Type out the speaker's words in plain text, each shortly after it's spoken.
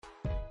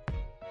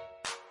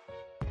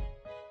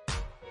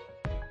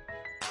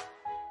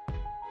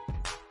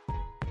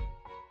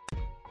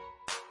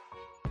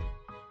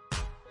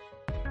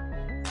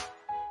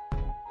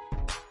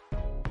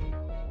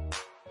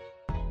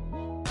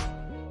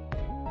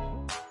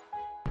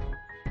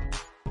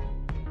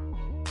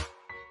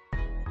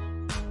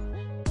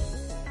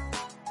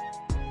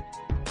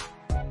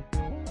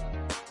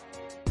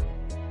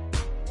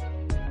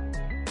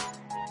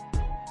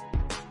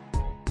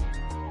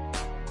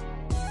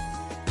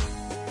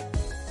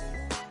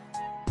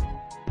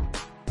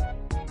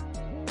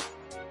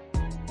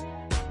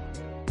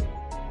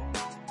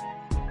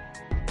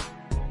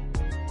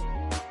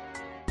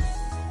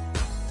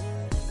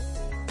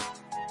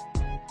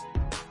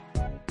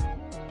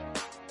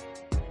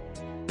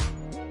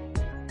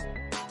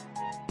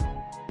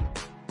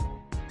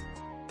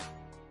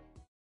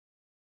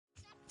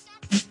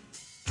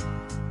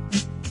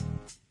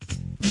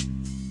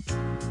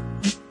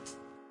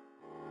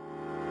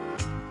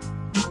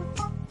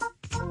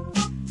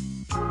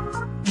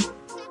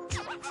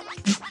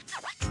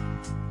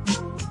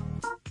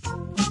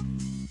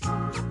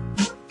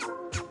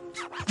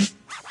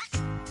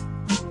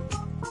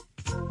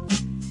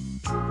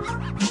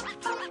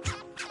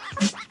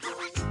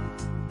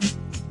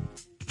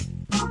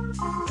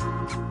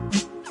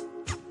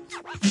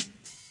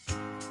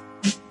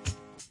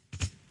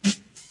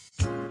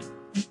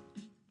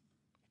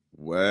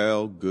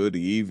good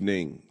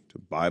evening to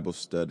Bible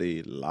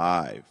study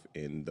live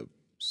in the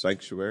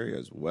sanctuary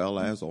as well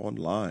as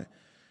online.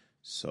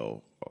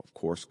 So, of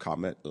course,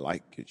 comment,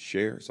 like, and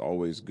share. It's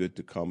always good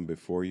to come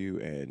before you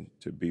and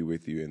to be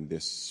with you in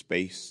this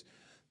space,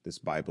 this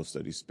Bible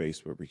study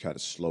space where we try to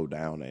slow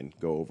down and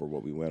go over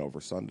what we went over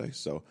Sunday.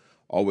 So,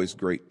 always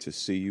great to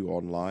see you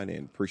online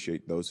and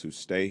appreciate those who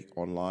stay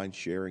online,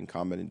 sharing,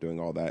 commenting, doing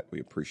all that.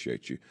 We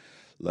appreciate you.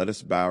 Let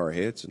us bow our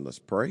heads and let's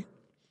pray.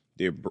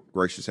 Dear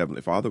gracious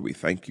Heavenly Father, we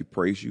thank you,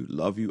 praise you,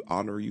 love you,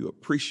 honor you,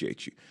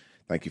 appreciate you.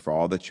 Thank you for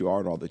all that you are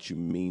and all that you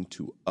mean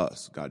to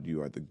us. God,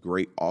 you are the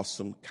great,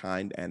 awesome,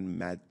 kind,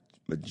 and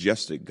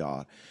majestic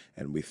God,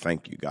 and we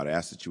thank you. God, I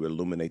ask that you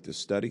illuminate this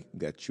study,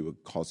 that you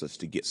would cause us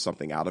to get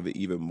something out of it,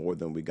 even more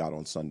than we got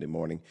on Sunday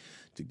morning,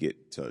 to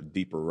get to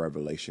deeper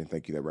revelation.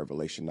 Thank you that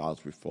revelation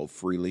knowledge will flow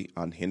freely,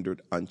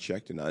 unhindered,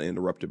 unchecked, and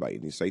uninterrupted by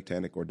any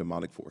satanic or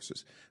demonic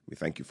forces. We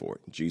thank you for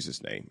it. In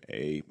Jesus' name,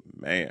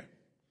 amen.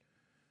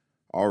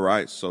 All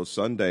right, so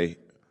Sunday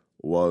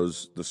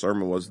the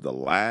sermon was the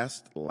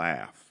last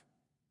laugh.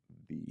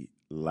 The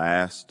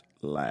last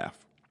laugh.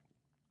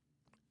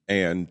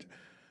 And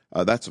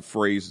that's a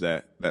phrase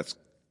that's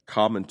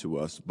common to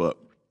us, but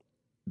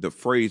the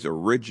phrase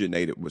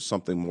originated with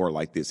something more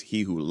like this: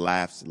 he who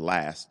laughs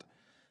last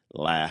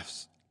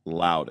laughs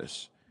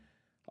loudest.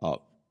 A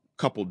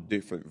couple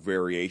different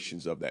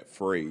variations of that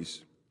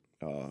phrase.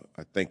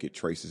 I think it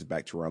traces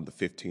back to around the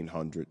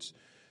 1500s,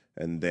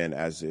 and then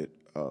as it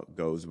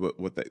goes,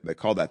 what they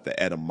call that the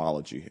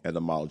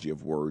etymology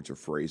of words or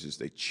phrases.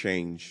 They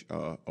change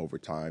over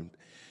time,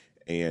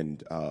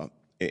 and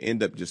it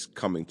ended up just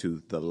coming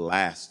to the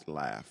last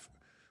laugh,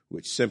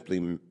 which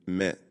simply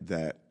meant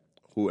that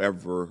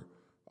whoever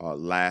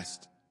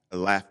laughed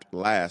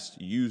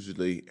last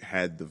usually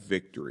had the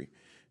victory.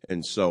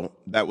 And so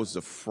that was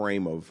the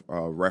frame of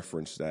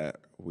reference that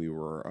we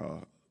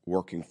were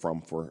working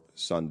from for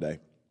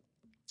Sunday.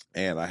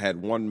 And I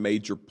had one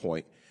major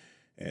point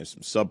and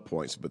some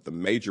subpoints, but the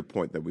major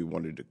point that we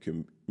wanted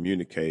to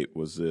communicate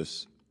was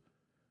this: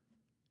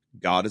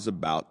 God is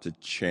about to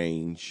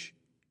change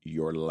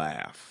your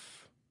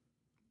laugh.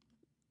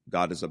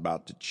 God is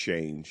about to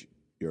change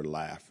your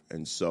laugh.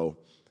 And so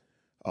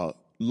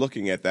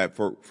looking at that,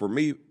 for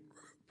me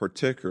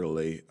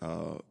particularly,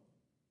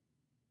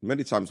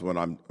 many times when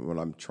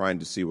I'm trying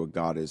to see what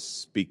God is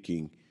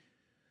speaking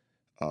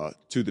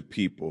to the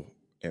people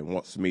and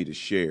wants me to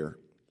share,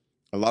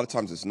 a lot of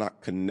times it's not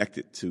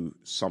connected to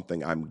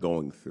something I'm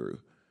going through.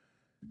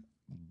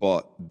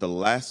 But the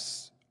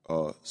last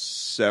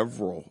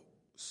several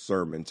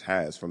sermons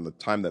has, from the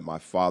time that my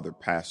father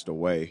passed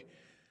away,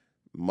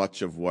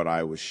 much of what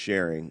I was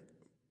sharing,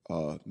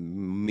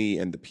 me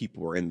and the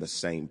people were in the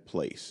same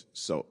place.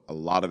 So a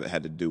lot of it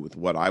had to do with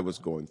what I was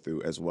going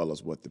through as well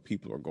as what the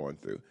people are going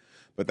through.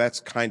 But that's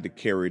kind of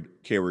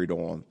carried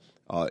on.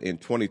 In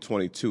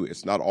 2022,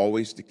 it's not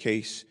always the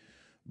case,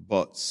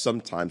 but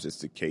sometimes it's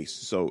the case.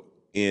 So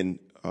in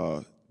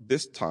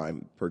this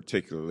time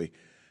particularly,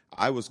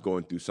 I was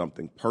going through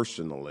something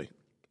personally,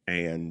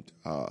 and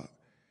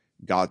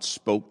God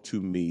spoke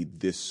to me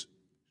this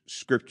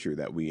scripture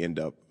that we end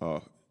up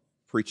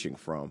preaching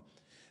from.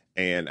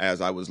 And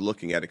as I was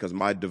looking at it, because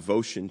my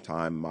devotion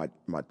time,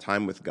 my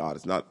time with God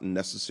is not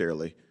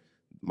necessarily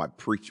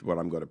what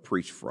I'm going to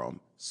preach from.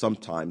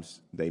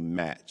 Sometimes they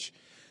match.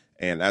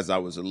 And as I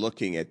was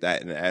looking at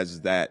that, and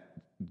as that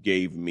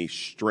gave me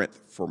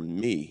strength for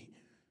me,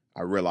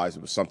 I realized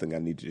it was something I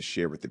needed to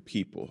share with the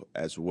people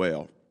as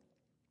well.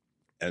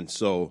 And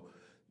so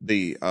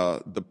the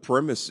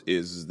premise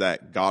is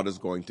that God is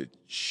going to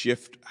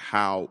shift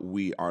how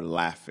we are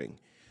laughing.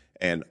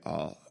 And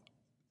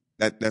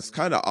that's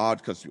kind of odd,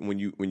 because when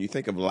you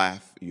think of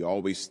laugh, you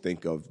always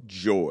think of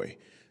joy.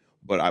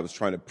 But I was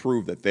trying to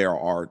prove that there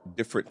are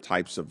different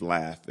types of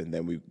laugh, and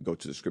then we go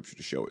to the scripture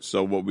to show it.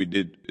 So what we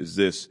did is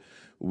this: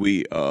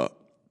 we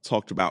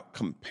talked about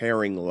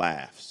comparing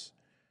laughs.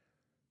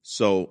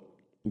 So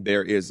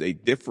there is a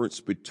difference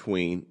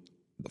between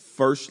the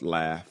first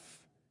laugh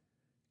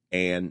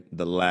and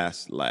the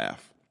last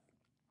laugh.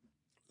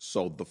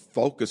 So the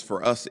focus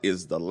for us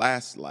is the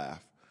last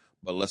laugh,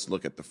 but let's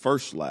look at the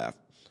first laugh.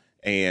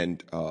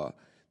 And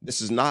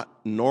this is not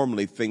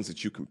normally things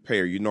that you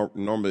compare. You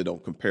normally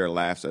don't compare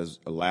laughs as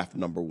a laugh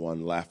number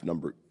one, laugh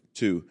number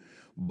two.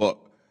 But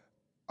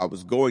I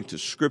was going to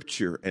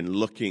scripture and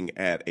looking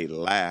at a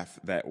laugh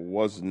that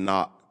was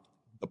not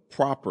the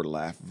proper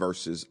laugh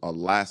versus a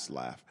last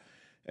laugh.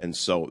 And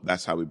so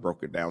that's how we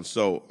broke it down.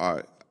 So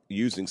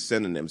using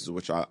synonyms,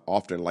 which I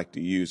often like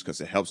to use because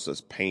it helps us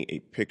paint a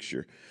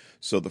picture.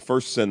 So the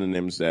first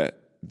synonyms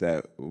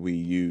that we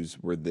use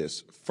were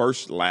this: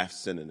 first laugh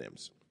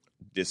synonyms: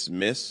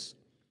 dismiss,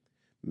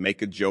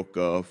 make a joke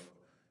of,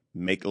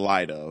 make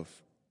light of,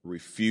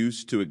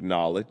 refuse to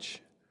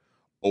acknowledge,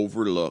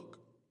 overlook,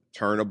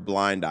 turn a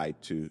blind eye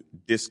to,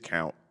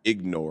 discount,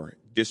 ignore,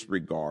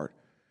 disregard,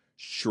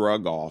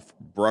 shrug off,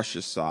 brush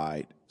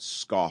aside,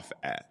 scoff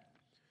at.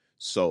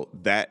 So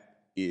that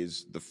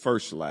is the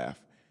first laugh.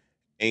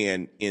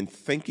 And in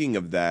thinking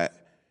of that,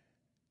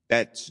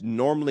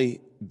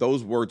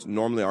 those words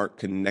normally aren't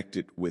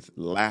connected with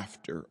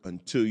laughter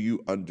until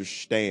you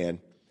understand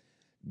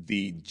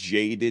the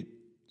jaded,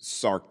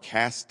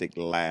 sarcastic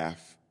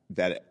laugh,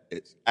 that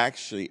it's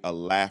actually a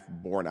laugh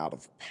born out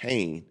of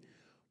pain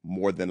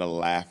more than a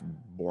laugh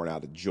born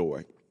out of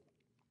joy.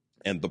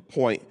 And the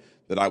point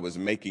that I was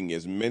making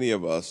is, many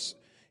of us,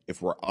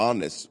 if we're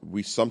honest,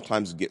 we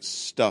sometimes get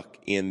stuck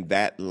in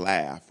that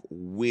laugh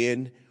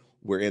when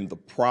we're in the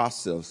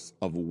process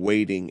of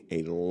waiting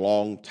a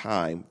long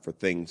time for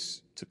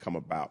things to come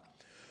about.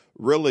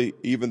 Really,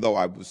 even though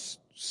I was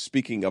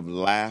speaking of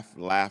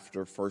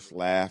laughter, first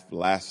laugh,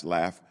 last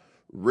laugh,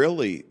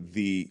 really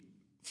the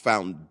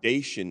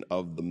foundation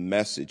of the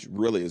message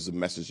really is a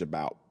message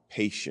about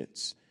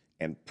patience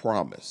and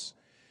promise.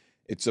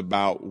 It's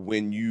about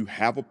when you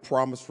have a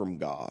promise from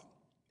God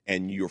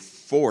and you're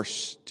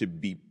forced to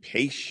be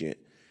patient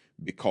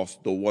because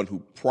the one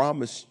who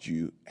promised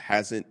you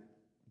hasn't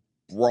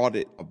brought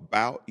it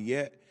about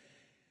yet.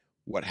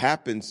 What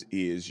happens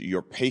is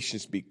your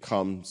patience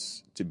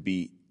becomes to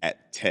be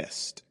at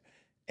test.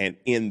 And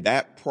in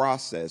that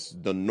process,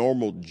 the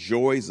normal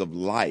joys of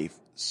life,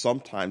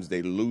 sometimes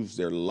they lose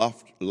their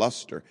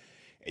luster.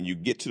 And you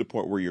get to the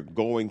point where you're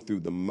going through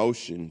the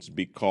motions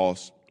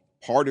because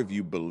part of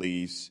you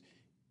believes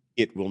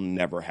it will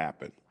never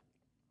happen.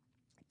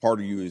 Part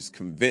of you is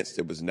convinced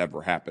it was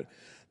never happen.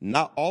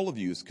 Not all of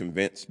you is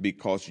convinced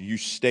because you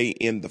stay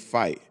in the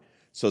fight.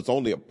 So it's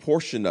only a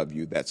portion of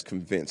you that's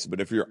convinced.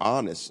 But if you're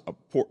honest,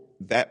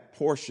 that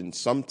portion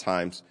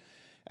sometimes,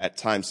 at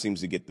times, seems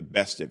to get the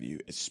best of you,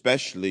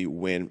 especially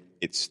when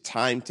it's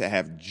time to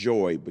have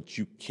joy, but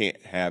you can't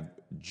have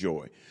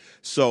joy.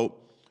 So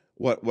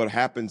what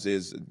happens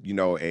is,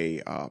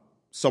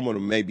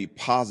 someone may be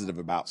positive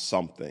about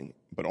something,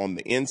 but on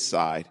the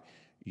inside,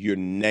 you're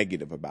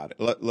negative about it.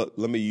 Let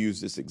me use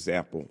this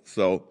example.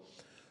 So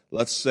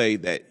let's say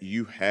that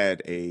you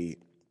had a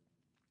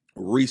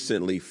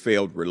recently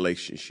failed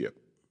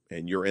relationship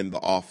and you're in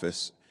the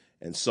office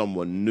and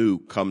someone new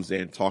comes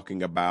in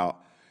talking about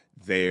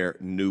their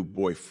new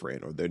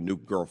boyfriend or their new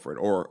girlfriend,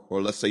 or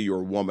let's say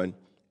you're a woman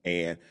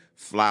and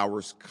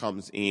flowers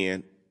comes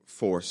in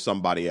for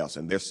somebody else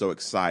and they're so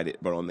excited,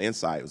 but on the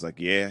inside it was like,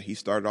 yeah, he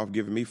started off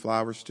giving me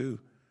flowers too.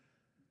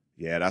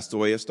 Yeah, that's the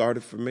way it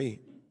started for me.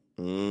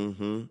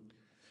 You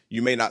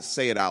may not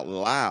say it out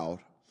loud,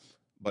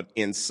 but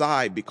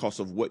inside, because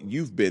of what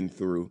you've been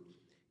through,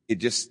 it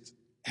just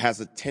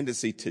has a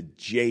tendency to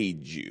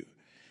jade you.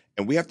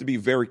 And we have to be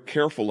very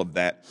careful of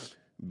that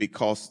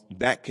because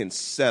that can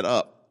set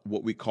up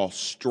what we call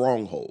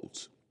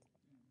strongholds.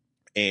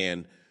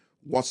 And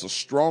once a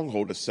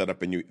stronghold is set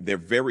up in you, they're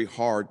very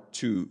hard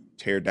to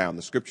tear down.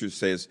 The scripture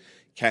says,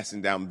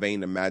 casting down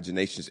vain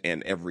imaginations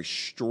and every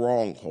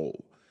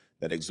stronghold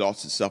that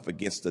exalts itself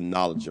against the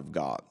knowledge of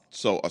God.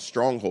 So a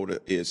stronghold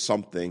is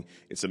something,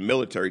 it's a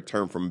military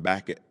term from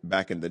back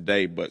in the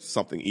day, but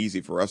something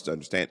easy for us to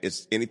understand.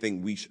 It's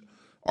anything we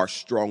are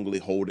strongly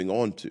holding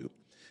on to.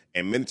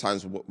 And many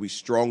times what we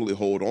strongly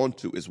hold on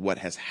to is what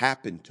has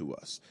happened to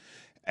us.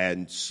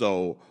 And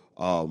so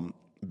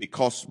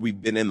because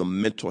we've been in the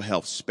mental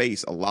health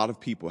space, a lot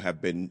of people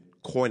have been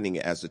coining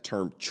it as the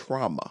term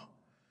trauma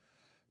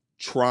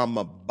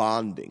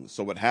bonding.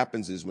 So what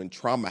happens is when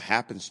trauma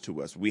happens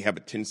to us, we have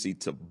a tendency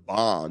to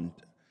bond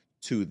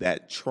to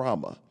that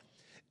trauma.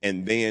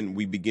 And then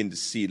we begin to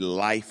see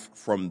life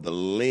from the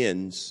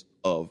lens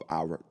of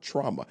our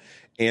trauma.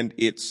 And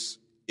it's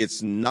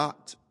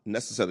not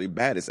necessarily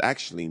bad. It's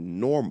actually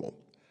normal.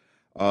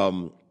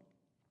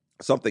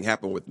 Something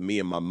happened with me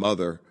and my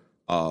mother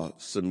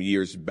some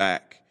years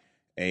back,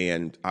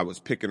 and I was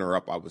picking her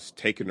up. I was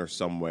taking her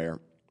somewhere,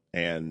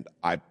 and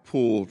I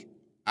pulled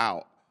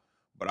out,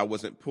 but I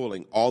wasn't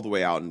pulling all the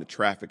way out into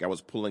traffic. I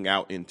was pulling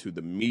out into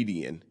the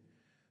median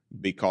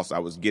because I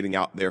was getting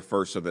out there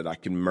first so that I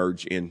can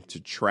merge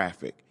into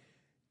traffic.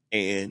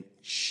 And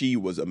she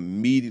was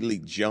immediately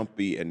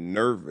jumpy and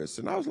nervous.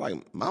 And I was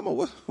like, Mama,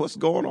 what's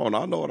going on?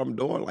 I know what I'm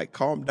doing. Like,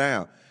 calm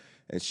down.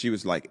 And she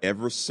was like,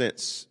 ever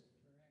since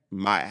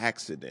my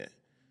accident,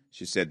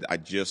 she said,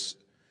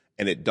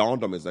 and it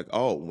dawned on me, it's like,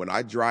 oh, when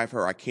I drive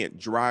her, I can't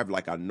drive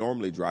like I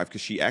normally drive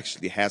because she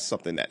actually has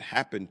something that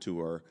happened to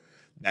her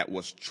that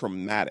was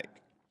traumatic.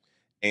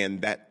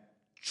 And that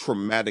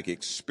traumatic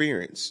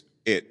experience,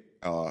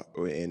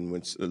 and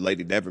when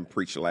Lady Devin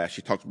preached last,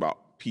 she talked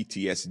about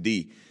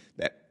PTSD,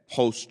 that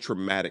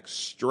post-traumatic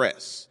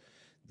stress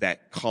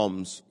that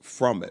comes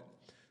from it.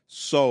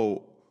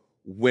 So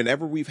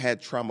whenever we've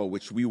had trauma,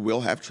 which we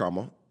will have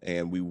trauma,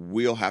 and we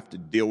will have to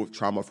deal with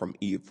trauma from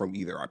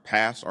either our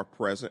past, our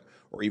present,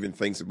 or even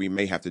things that we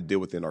may have to deal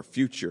with in our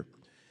future,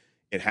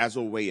 it has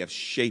a way of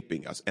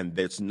shaping us. And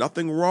there's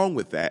nothing wrong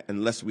with that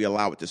unless we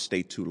allow it to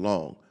stay too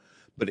long.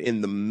 But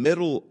in the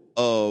middle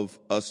of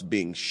us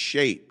being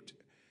shaped,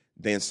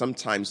 then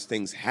sometimes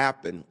things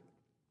happen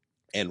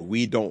and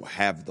we don't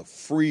have the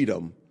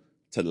freedom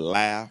to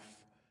laugh,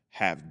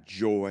 have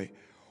joy,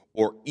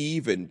 or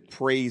even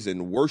praise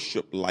and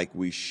worship like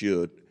we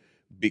should,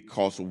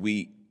 because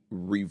we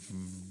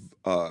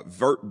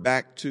revert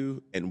back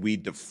to and we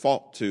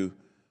default to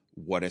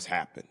what has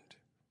happened.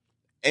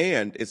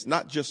 And it's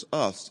not just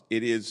us,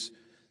 it is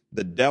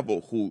the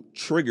devil who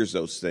triggers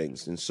those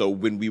things. And so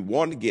when we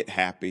want to get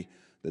happy,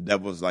 the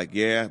devil's like,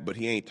 yeah, but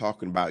he ain't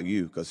talking about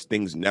you because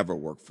things never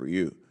work for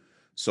you.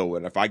 So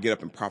if I get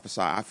up and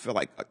prophesy, I feel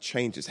like a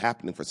change is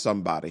happening for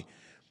somebody.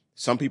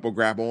 Some people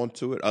grab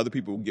onto it. Other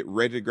people get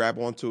ready to grab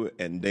onto it.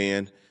 And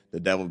then the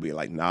devil will be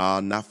like, nah,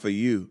 not for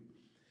you.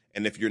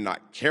 And if you're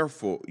not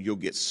careful, you'll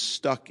get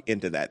stuck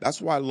into that.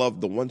 That's why I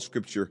love the one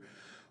scripture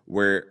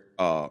where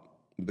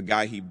the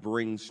guy, he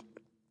brings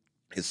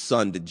his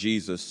son to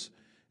Jesus,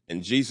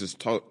 and Jesus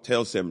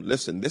tells him,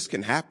 listen, this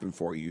can happen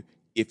for you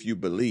if you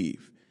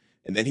believe.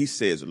 And then he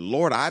says,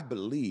 Lord, I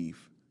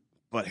believe,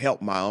 but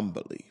help my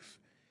unbelief.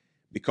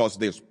 Because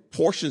there's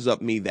portions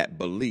of me that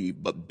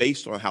believe, but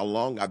based on how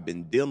long I've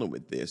been dealing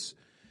with this,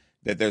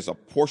 that there's a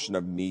portion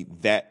of me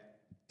that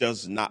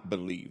does not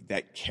believe,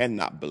 that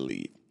cannot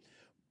believe.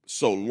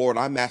 So, Lord,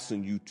 I'm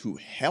asking you to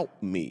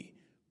help me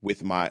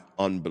with my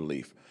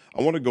unbelief.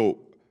 I want to go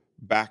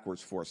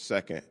backwards for a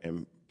second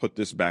and put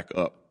this back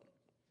up.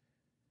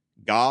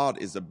 God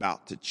is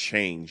about to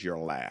change your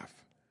laugh.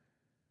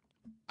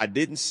 I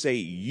didn't say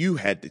you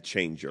had to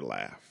change your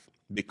laugh,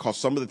 because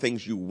some of the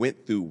things you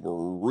went through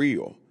were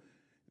real.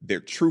 They're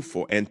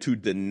truthful, and to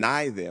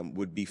deny them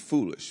would be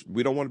foolish.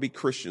 We don't want to be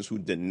Christians who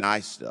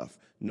deny stuff.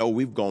 No,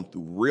 we've gone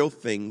through real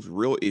things,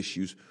 real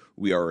issues.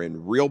 We are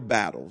in real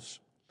battles,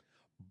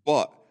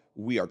 but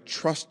we are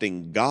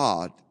trusting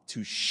God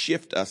to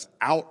shift us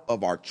out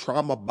of our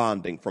trauma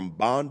bonding, from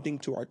bonding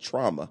to our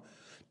trauma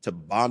to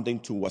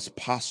bonding to what's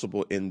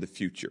possible in the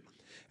future.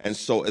 And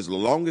so as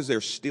long as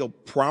there's still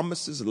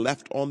promises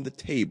left on the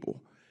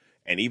table,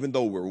 and even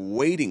though we're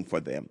waiting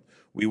for them,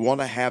 we want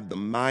to have the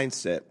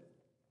mindset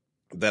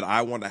that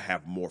I want to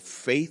have more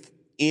faith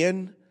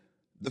in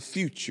the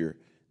future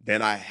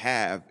than I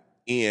have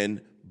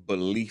in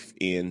belief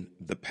in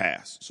the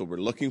past. So we're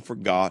looking for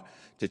God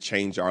to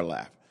change our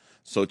laugh.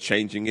 So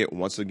changing it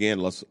once again,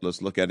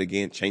 let's look at it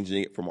again,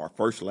 changing it from our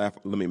first laugh.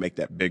 Let me make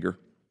that bigger.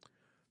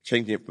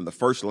 Changing it from the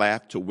first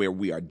laugh to where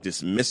we are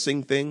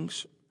dismissing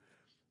things,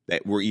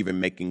 that we're even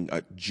making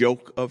a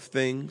joke of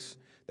things,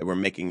 that we're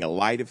making a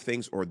light of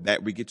things, or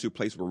that we get to a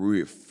place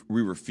where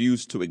we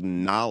refuse to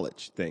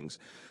acknowledge things.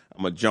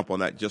 I'm going to jump on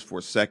that just for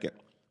a second.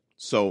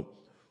 So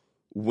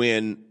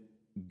when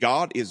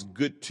God is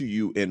good to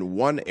you in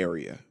one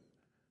area,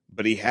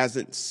 but he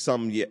hasn't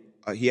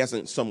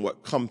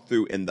somewhat come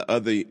through in the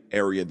other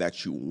area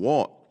that you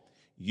want,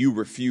 you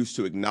refuse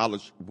to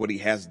acknowledge what he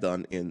has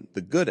done in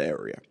the good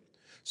area.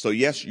 So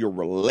yes, your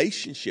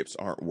relationships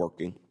aren't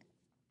working,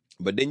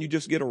 but then you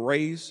just get a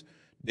raise.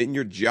 Didn't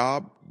your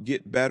job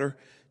get better?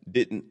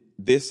 Didn't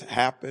this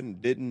happen?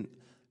 Didn't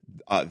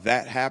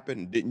that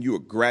happen? Didn't you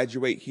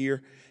graduate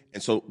here?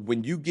 And so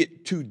when you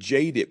get too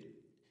jaded,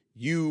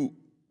 you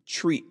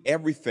treat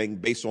everything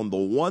based on the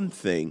one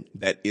thing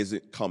that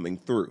isn't coming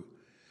through.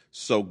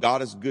 So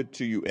God is good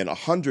to you in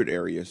 100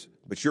 areas,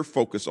 but you're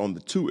focused on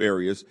the 2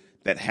 areas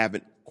that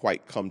haven't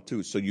quite come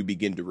to. So you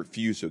begin to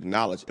refuse to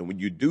acknowledge. And when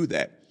you do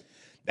that,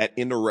 that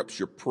interrupts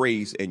your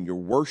praise and your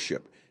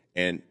worship.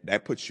 And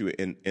that puts you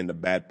in a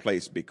bad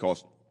place,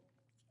 because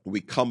we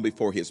come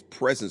before his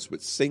presence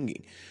with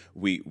singing.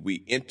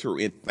 We enter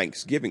in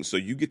thanksgiving. So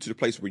you get to the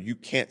place where you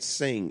can't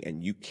sing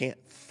and you can't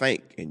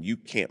thank and you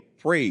can't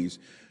praise.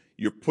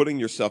 You're putting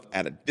yourself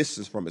at a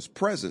distance from his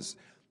presence,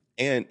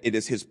 and it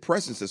is his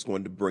presence that's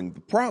going to bring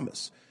the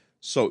promise.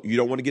 So you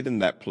don't want to get in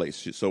that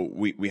place. So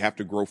we have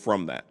to grow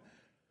from that.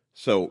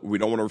 So we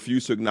don't want to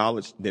refuse to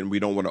acknowledge. Then we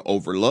don't want to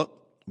overlook.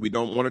 We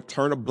don't want to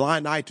turn a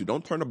blind eye to.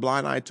 Don't turn a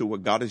blind eye to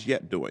what God is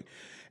yet doing.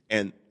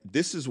 And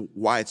this is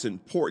why it's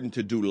important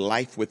to do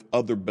life with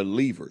other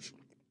believers.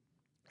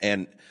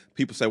 And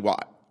people say, well,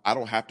 I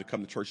don't have to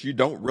come to church. You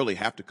don't really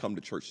have to come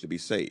to church to be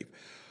saved.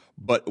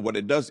 But what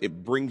it does,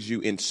 it brings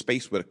you in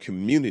space with a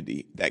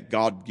community that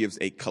God gives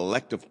a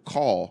collective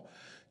call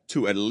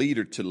to a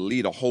leader to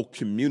lead a whole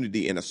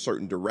community in a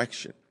certain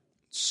direction.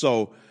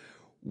 So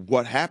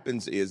what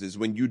happens is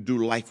when you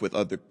do life with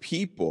other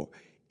people,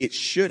 it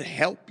should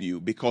help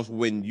you, because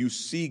when you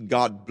see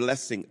God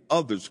blessing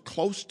others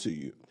close to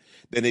you,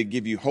 then it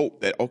give you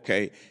hope that,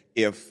 okay,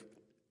 if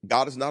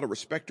God is not a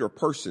respecter of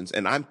persons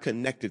and I'm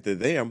connected to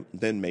them,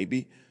 then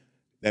maybe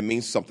that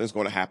means something's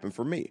going to happen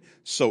for me.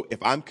 So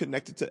if I'm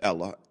connected to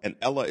Ella and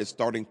Ella is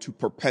starting to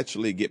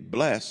perpetually get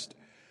blessed,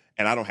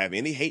 and I don't have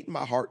any hate in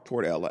my heart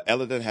toward Ella,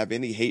 Ella doesn't have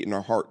any hate in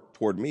her heart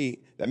toward me,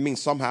 that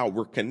means somehow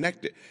we're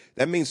connected.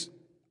 That means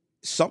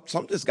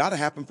something's got to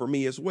happen for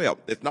me as well.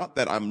 It's not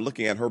that I'm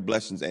looking at her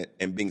blessings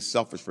and being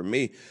selfish for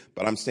me,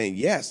 but I'm saying,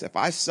 yes, if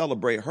I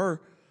celebrate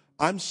her,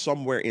 I'm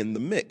somewhere in the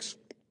mix.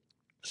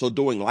 So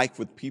doing life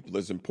with people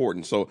is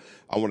important. So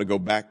I want to go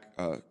back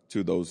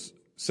to those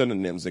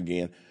synonyms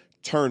again.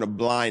 Turn a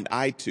blind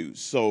eye to.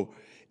 So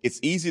it's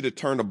easy to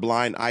turn a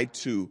blind eye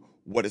to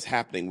what is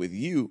happening with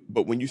you,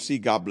 but when you see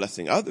God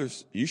blessing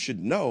others, you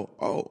should know,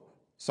 oh,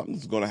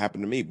 something's going to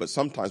happen to me. But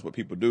sometimes what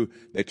people do,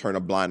 they turn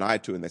a blind eye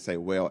to and they say,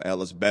 well,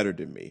 Ella's better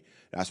than me.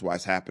 That's why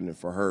it's happening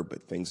for her,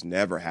 but things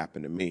never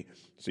happen to me.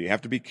 So you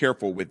have to be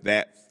careful with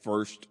that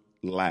first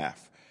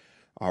laugh.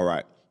 All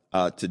right.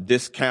 To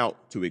discount,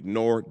 to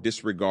ignore,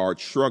 disregard,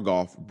 shrug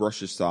off,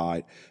 brush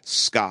aside,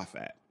 scoff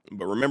at.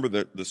 But remember,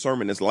 the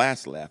sermon is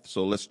last laugh.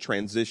 So let's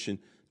transition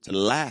to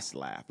last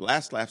laugh.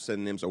 Last laugh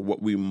synonyms are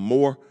what we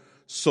more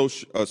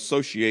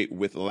associate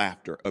with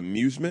laughter: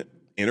 amusement,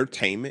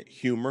 entertainment,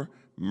 humor,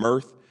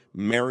 mirth,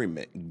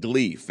 merriment,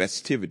 glee,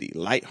 festivity,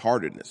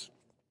 lightheartedness.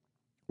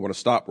 I want to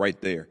stop right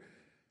there.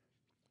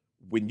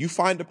 When you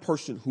find a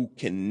person who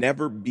can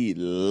never be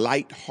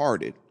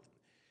lighthearted,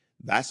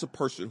 that's a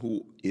person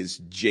who is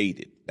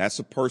jaded. That's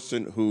a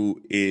person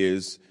who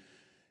is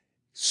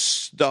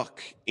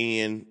stuck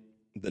in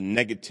the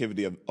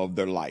negativity of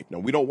their life. Now,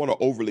 we don't want to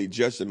overly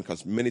judge them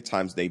because many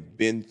times they've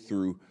been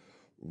through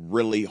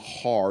really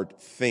hard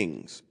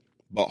things.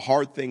 But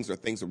hard things are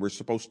things that we're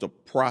supposed to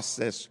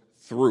process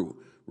through.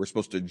 We're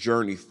supposed to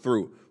journey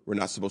through. We're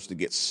not supposed to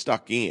get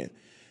stuck in.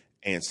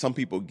 And some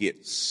people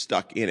get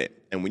stuck in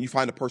it. And when you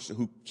find a person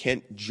who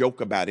can't joke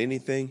about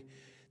anything,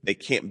 they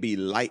can't be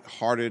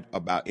lighthearted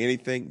about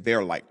anything,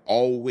 they're like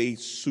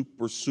always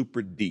super,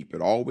 super deep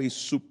and always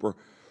super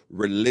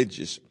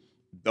religious.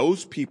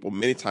 Those people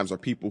many times are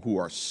people who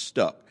are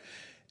stuck.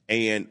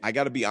 And I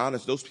got to be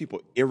honest, those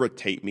people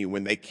irritate me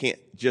when they can't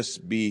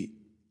just be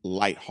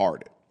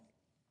lighthearted.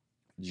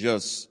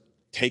 Just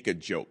take a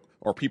joke.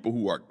 Or people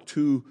who are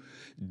too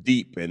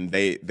deep and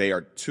they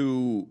are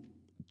too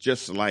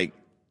just like,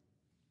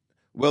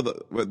 well,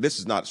 this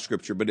is not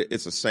scripture, but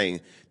it's a saying.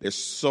 They're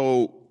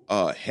so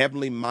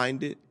heavenly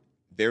minded,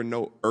 they're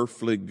no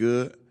earthly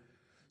good.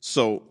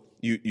 So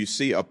you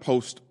see a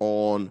post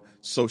on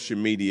social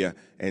media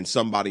and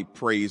somebody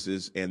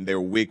praises and their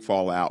wig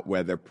fall out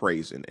where they're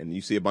praising. And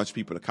you see a bunch of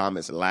people in the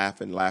comments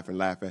laughing.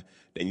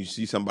 Then you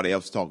see somebody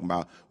else talking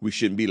about we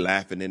shouldn't be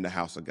laughing in the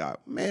house of God.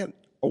 Man,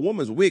 a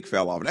woman's wig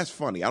fell off. That's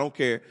funny. I don't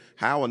care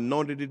how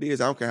anointed it is.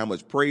 I don't care how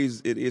much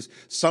praise it is.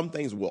 Some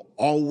things will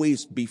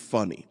always be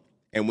funny.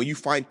 And when you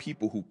find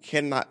people who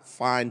cannot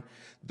find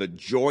the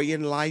joy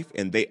in life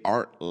and they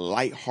aren't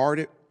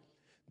lighthearted,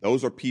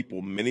 those are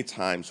people many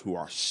times who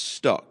are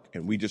stuck,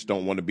 and we just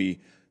don't want to be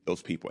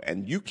those people.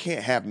 And you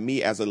can't have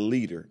me as a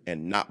leader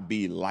and not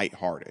be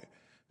lighthearted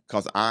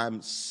because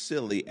I'm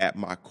silly at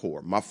my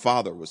core. My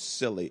father was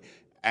silly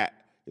at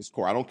his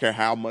core. I don't care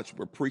how much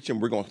we're preaching.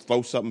 We're going to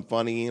throw something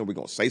funny in. We're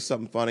going to say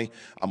something funny.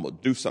 I'm going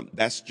to do something.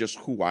 That's just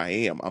who I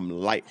am. I'm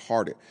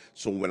lighthearted.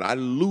 So when I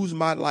lose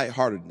my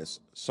lightheartedness,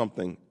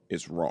 something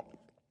is wrong.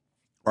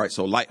 All right,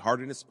 so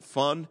lightheartedness,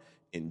 fun,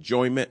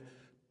 enjoyment,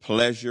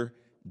 pleasure,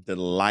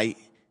 delight,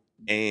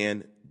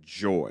 and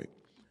joy.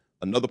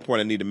 Another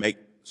point I need to make,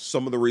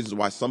 some of the reasons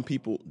why some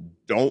people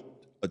don't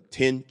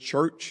attend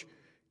church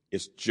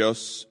is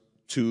just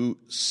too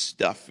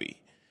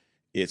stuffy.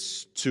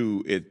 There's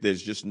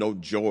just no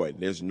joy.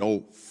 There's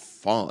no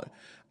fun.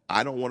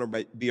 I don't want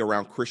to be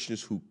around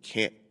Christians who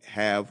can't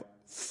have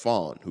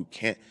fun, who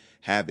can't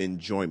have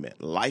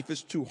enjoyment. Life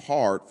is too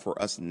hard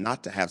for us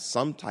not to have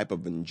some type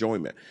of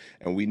enjoyment,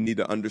 and we need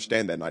to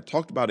understand that. And I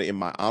talked about it in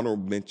my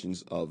honorable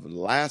mentions of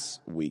last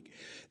week,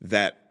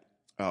 that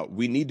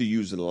we need to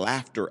use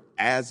laughter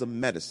as a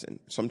medicine.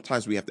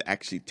 Sometimes we have to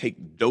actually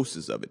take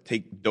doses of it,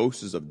 take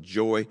doses of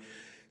joy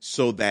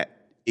so that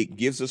it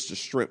gives us the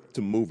strength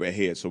to move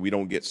ahead so we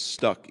don't get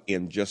stuck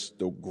in just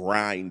the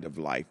grind of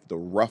life, the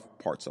rough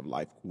parts of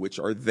life, which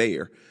are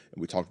there.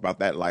 And we talked about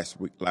that last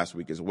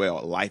week as well.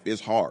 Life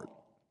is hard.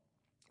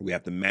 We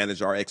have to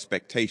manage our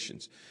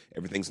expectations.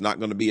 Everything's not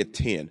going to be a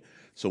 10.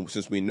 So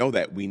since we know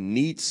that, we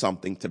need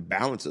something to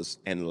balance us,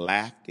 and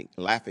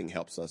laughing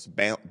helps us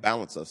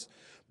balance us.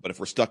 But if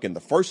we're stuck in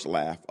the first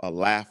laugh, a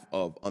laugh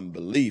of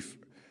unbelief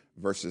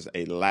versus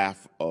a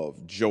laugh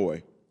of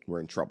joy, we're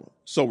in trouble.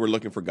 So we're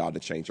looking for God to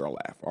change our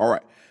laugh. All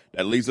right.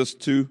 That leads us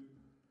to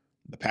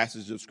the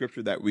passage of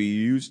scripture that we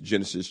use,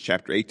 Genesis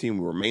chapter 18.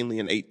 We were mainly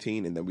in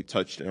 18, and then we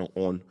touched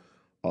on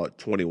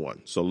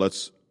 21. So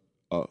let's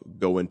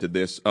go into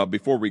this.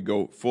 Before we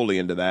go fully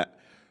into that,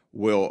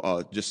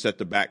 we'll just set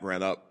the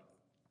background up.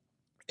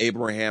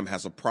 Abraham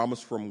has a promise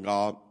from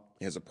God.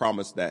 He has a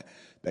promise that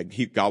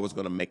God was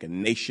going to make a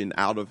nation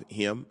out of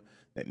him,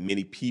 that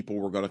many people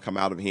were going to come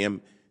out of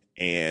him.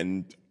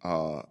 And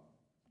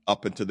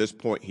up until this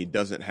point, he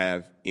doesn't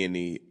have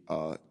any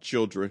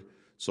children.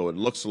 So it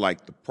looks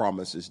like the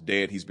promise is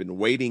dead. He's been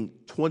waiting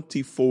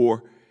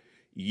 24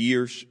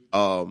 years,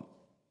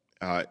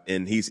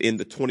 and he's in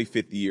the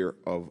 25th year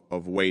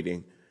of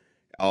waiting.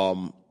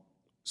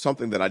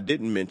 Something that I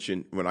didn't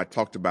mention when I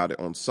talked about it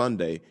on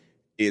Sunday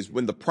is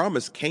when the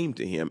promise came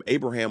to him,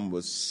 Abraham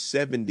was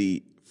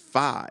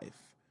 75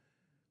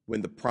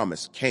 when the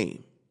promise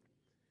came.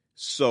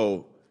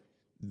 So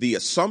the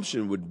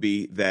assumption would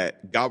be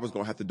that God was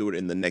going to have to do it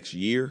in the next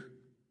year,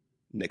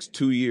 next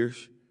 2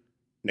 years,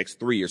 next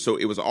 3 years. So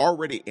it was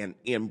already an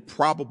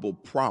improbable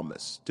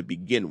promise to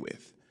begin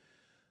with.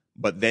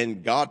 But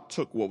then God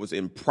took what was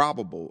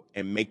improbable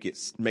and made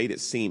it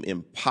seem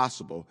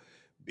impossible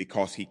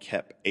because he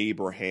kept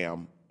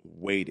Abraham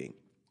waiting.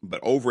 But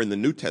over in the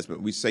New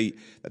Testament, we say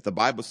that the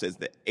Bible says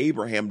that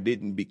Abraham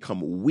didn't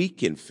become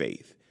weak in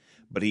faith,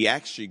 but he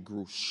actually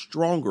grew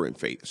stronger in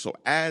faith. So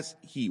as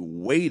he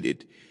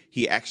waited,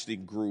 he actually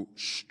grew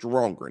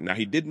stronger. Now,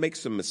 he did make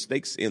some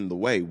mistakes in the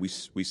way. We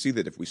see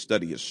that if we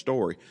study his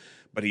story,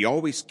 but he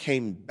always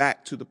came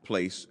back to the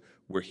place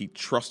where he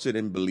trusted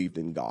and believed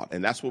in God.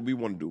 And that's what we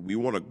want to do. We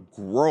want to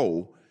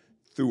grow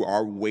through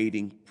our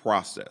waiting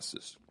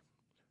processes.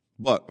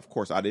 But, of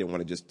course, I didn't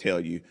want to just tell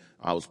you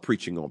I was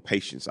preaching on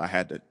patience. I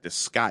had to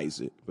disguise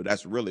it. But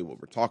that's really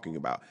what we're talking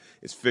about,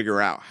 is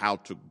figure out how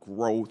to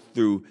grow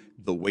through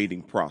the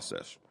waiting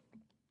process.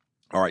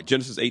 All right,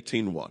 Genesis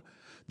 18:1.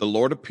 The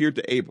Lord appeared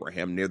to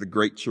Abraham near the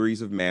great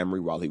trees of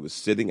Mamre while he was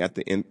sitting at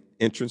the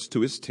entrance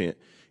to his tent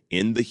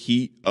in the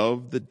heat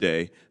of the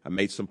day. I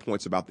made some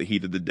points about the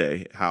heat of the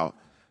day, how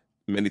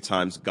many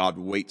times God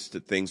waits till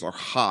things are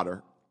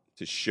hotter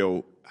to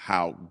show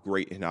how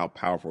great and how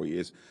powerful he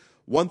is.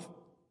 One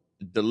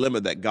dilemma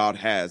that God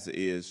has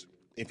is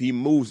if he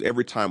moves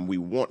every time we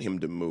want him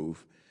to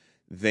move,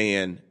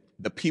 then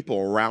the people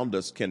around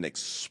us can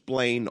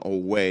explain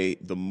away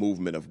the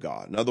movement of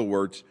God. In other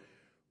words,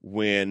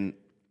 when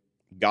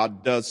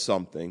God does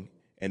something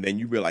and then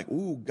you be like,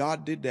 ooh,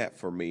 God did that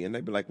for me. And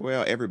they'd be like,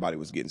 well, everybody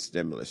was getting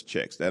stimulus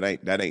checks. That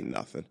ain't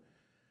nothing.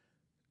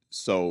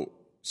 So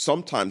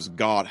sometimes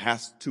God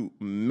has to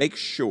make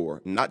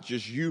sure, not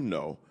just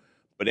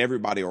but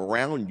everybody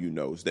around you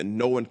knows that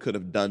no one could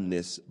have done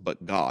this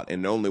but God.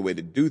 And the only way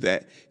to do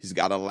that, he's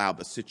got to allow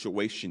the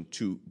situation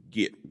to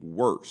get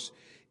worse.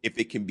 If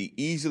it can be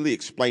easily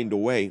explained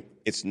away,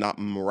 it's not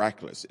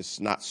miraculous.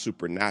 It's not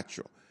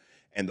supernatural.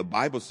 And the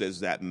Bible says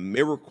that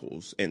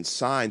miracles and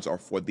signs are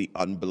for the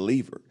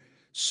unbeliever.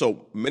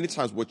 So many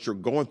times what you're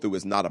going through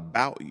is not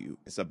about you.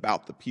 It's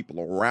about the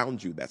people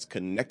around you that's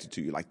connected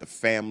to you, like the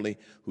family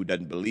who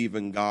doesn't believe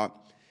in God.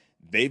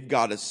 They've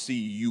got to see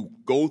you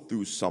go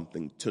through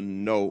something to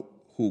know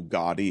who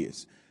God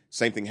is.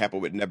 Same thing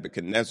happened with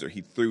Nebuchadnezzar.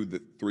 He threw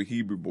the 3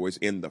 Hebrew boys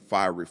in the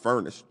fiery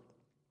furnace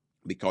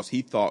because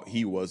he thought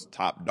he was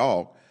top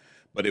dog.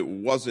 But it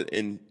wasn't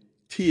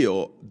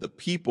until the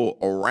people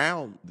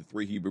around the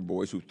 3 Hebrew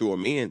boys who threw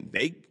them in,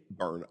 they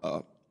burned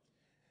up.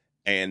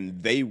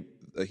 And the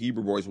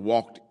Hebrew boys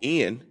walked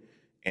in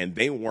and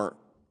they weren't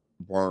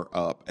burned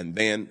up. And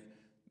then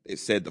it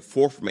said the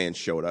 4th man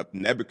showed up.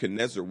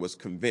 Nebuchadnezzar was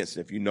convinced.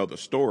 And if you know the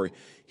story,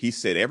 he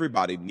said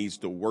everybody needs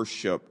to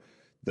worship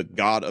the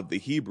God of the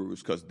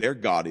Hebrews because their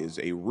God is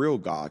a real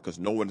God because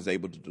no one is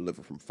able to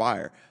deliver from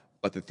fire.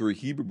 But the 3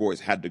 Hebrew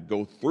boys had to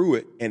go through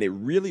it, and it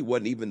really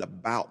wasn't even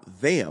about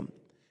them.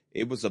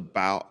 It was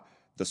about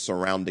the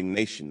surrounding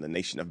nation, the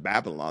nation of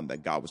Babylon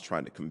that God was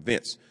trying to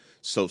convince.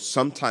 So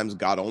sometimes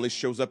God only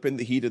shows up in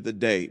the heat of the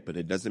day, but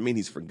it doesn't mean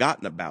he's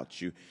forgotten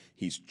about you.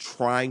 He's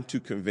trying to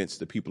convince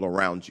the people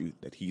around you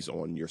that he's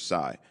on your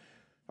side.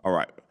 All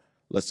right,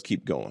 let's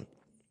keep going.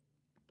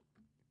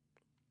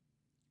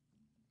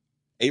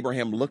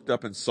 Abraham looked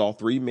up and saw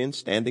 3 men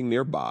standing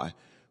nearby.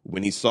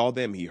 When he saw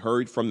them, he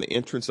hurried from the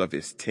entrance of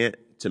his tent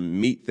to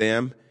meet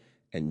them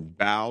and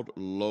bowed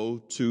low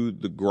to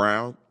the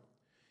ground.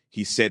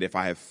 He said, if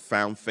I have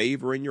found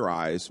favor in your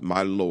eyes,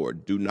 my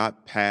Lord, do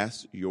not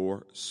pass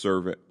your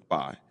servant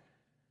by.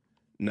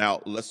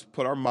 Now, let's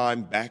put our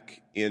mind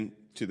back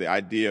into the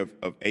idea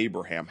of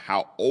Abraham,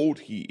 how old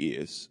he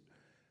is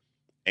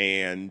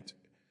and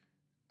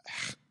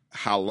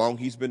how long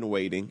he's been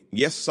waiting.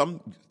 Yes,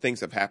 some things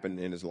have happened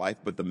in his life,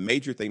 but the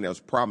major thing that was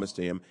promised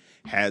to him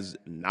has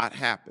not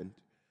happened.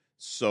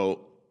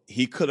 So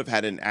he could have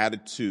had an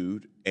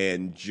attitude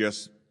and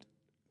just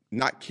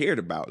not cared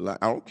about. Like,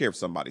 I don't care if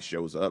somebody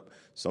shows up.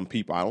 Some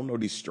people, I don't know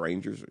these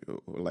strangers,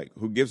 like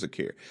who gives a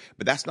care?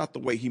 But that's not the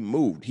way he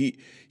moved. He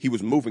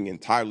was moving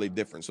entirely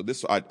different. So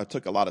I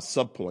took a lot of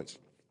subpoints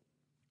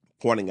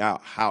pointing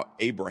out how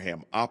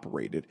Abraham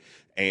operated.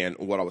 And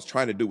what I was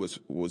trying to do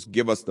was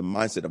give us the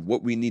mindset of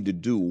what we need to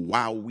do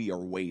while we are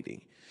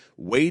waiting.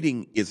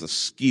 Waiting is a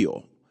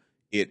skill.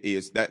 It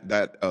is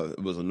that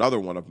was another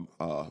one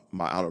of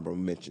my honorable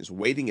mentions.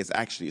 Waiting is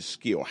actually a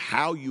skill.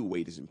 How you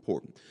wait is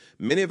important.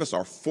 Many of us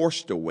are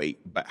forced to wait,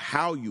 but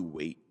how you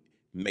wait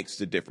makes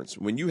the difference.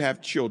 When you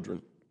have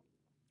children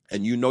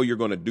and you know you're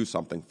going to do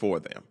something for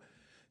them,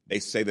 they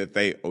say that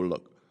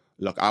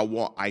look, I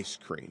want ice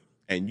cream.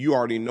 And you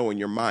already know in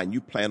your mind,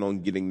 you plan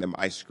on getting them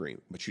ice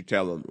cream, but you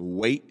tell them,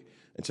 wait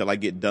until I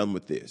get done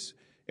with this.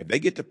 If they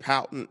get to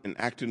pouting and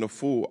acting a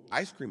fool,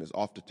 ice cream is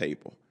off the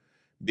table,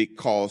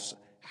 because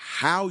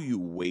how you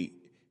wait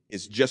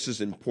is just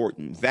as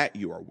important that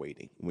you are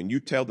waiting. When you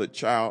tell the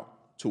child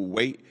to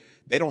wait,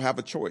 they don't have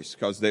a choice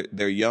because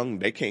they're young.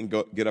 They can't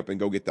get up and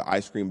go get the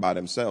ice cream by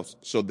themselves.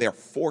 So they're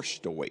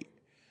forced to wait.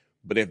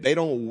 But if they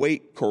don't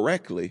wait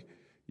correctly,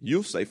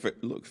 you'll say,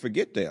 look,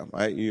 forget them.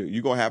 Right?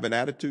 You're going to have an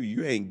attitude.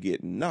 You ain't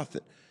getting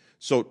nothing.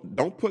 So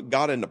don't put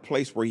God in a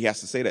place where he has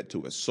to say that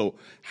to us. So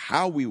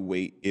how we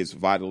wait is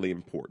vitally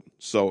important.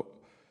 So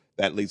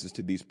that leads us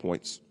to these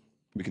points.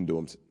 We can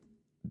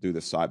do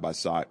this side by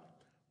side.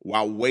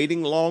 While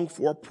waiting long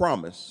for a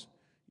promise,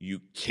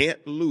 you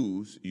can't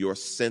lose your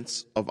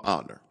sense of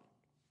honor.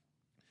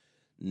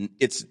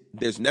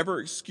 There's never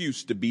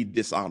excuse to be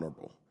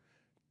dishonorable.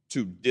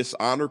 to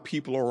dishonor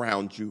people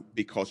around you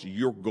because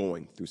you're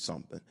going through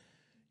something.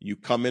 You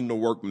come into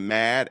work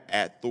mad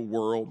at the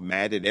world,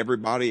 mad at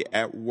everybody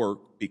at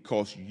work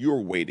because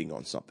you're waiting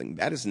on something.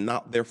 That is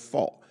not their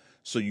fault.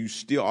 So you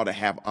still ought to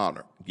have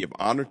honor. Give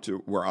honor to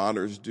where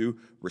honor is due.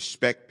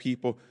 Respect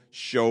people.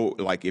 Show,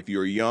 like if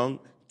you're young,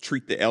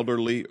 treat the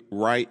elderly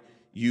right.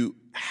 You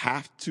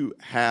have to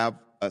have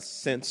a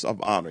sense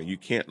of honor. You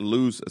can't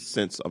lose a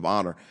sense of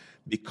honor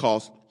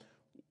because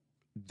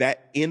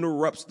that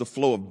interrupts the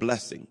flow of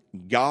blessing.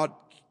 God,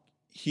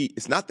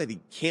 it's not that he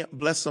can't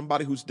bless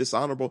somebody who's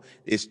dishonorable.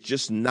 It's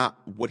just not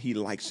what he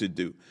likes to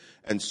do.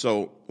 And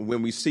so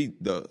when we see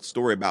the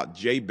story about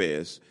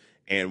Jabez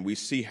and we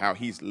see how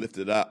he's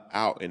lifted up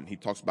out and he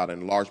talks about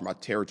enlarge my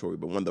territory.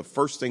 But one of the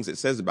first things it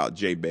says about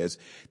Jabez,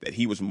 that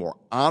he was more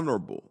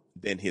honorable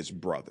than his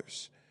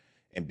brothers.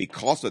 And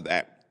because of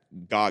that,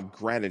 God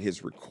granted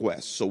his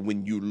request. So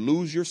when you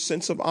lose your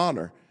sense of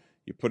honor,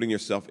 you're putting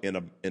yourself in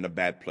a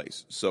bad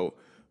place. So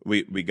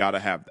we got to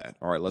have that.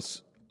 All right,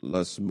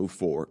 let's move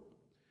forward.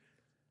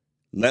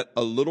 Let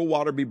a little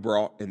water be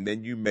brought, and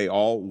then you may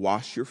all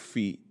wash your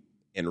feet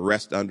and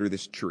rest under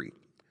this tree.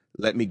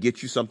 Let me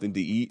get you something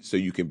to eat so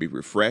you can be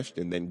refreshed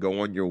and then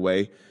go on your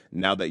way.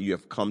 Now that you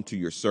have come to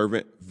your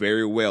servant,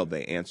 very well,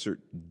 they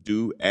answered,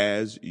 do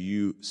as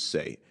you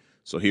say.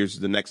 So here's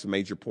the next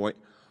major point.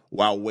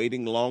 While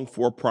waiting long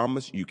for a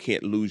promise, you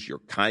can't lose your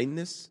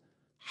kindness,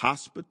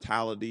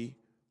 hospitality,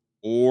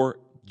 or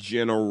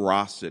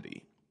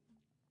generosity.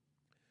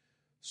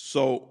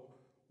 So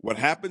what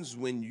happens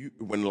when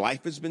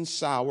life has been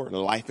sour and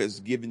life has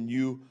given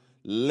you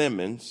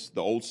lemons,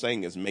 the old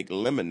saying is make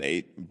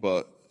lemonade,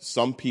 but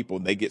some people,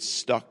 they get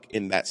stuck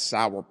in that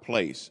sour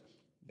place.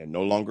 They're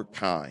no longer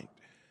kind.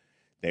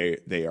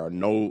 They are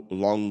no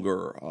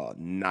longer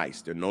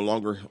nice. They're no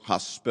longer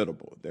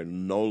hospitable. They're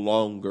no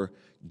longer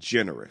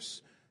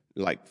generous.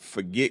 Like,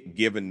 forget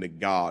giving to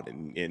God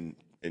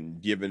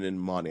and giving in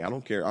money. I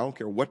don't care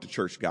what the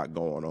church got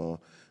going on.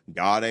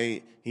 God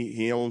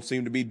he don't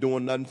seem to be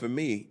doing nothing for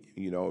me.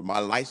 You know, my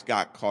lights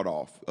got cut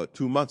off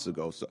 2 months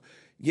ago. So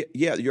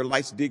yeah, your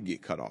lights did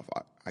get cut off.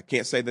 I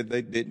can't say that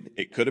they didn't.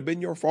 It could have been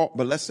your fault,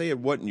 but let's say it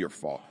wasn't your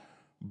fault.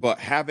 But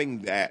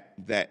having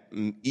that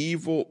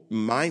evil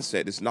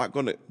mindset is not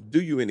going to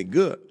do you any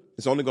good.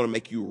 It's only going to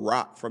make you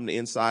rot from the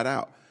inside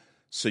out.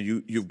 So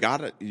you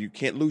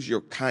can't lose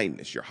your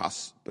kindness, your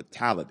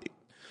hospitality.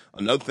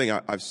 Another thing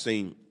I've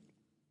seen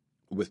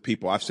with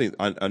people,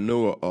 I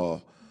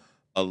know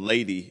a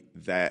lady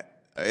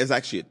that is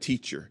actually a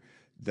teacher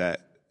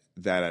that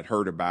I'd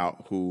heard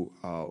about who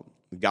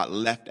got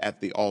left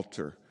at the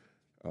altar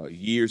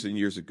years and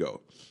years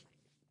ago.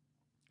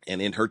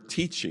 And in her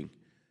teaching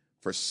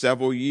for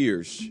several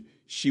years,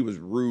 she was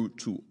rude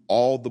to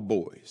all the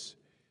boys.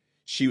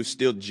 She was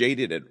still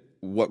jaded at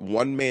what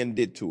one man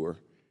did to her,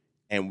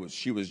 and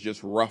she was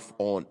just rough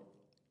on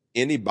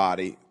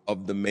anybody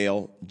of the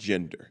male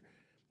gender.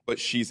 But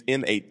she's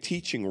in a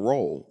teaching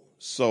role,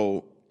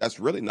 so that's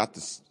really not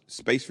the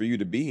space for you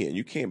to be in.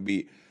 You can't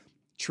be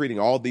treating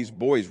all these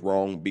boys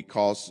wrong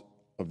because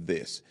of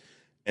this.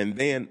 And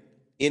then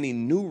any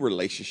new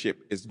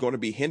relationship is going to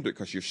be hindered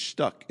because you're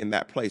stuck in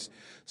that place.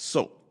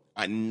 So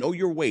I know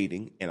you're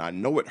waiting, and I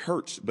know it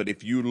hurts, but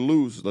if you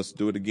lose, let's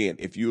do it again.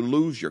 If you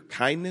lose your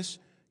kindness,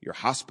 your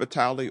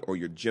hospitality, or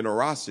your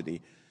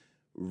generosity,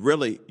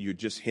 really you're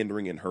just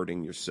hindering and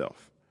hurting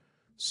yourself.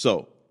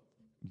 So,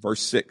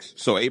 verse 6.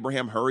 So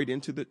Abraham hurried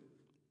into the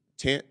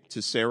tent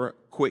to Sarah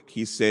quick.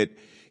 He said,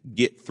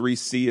 get 3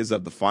 seahs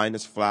of the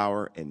finest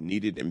flour and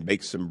knead it and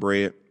bake some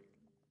bread.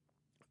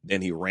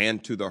 Then he ran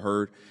to the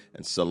herd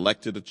and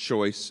selected a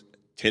choice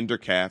tender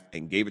calf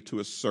and gave it to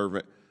his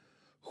servant,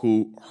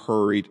 who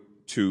hurried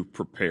to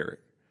prepare it.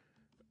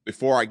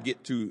 Before I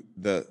get to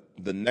the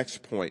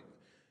next point,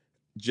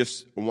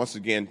 just once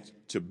again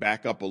to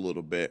back up a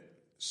little bit.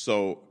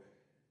 So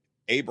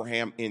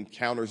Abraham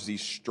encounters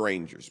these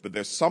strangers, but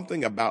there's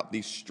something about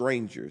these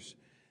strangers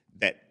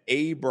that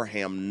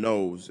Abraham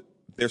knows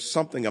there's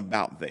something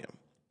about them.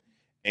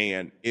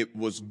 And it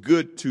was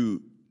good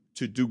to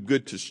do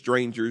good to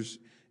strangers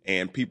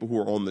and people who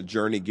are on the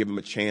journey, give them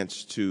a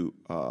chance to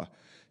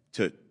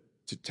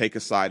take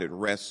aside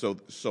and rest.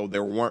 So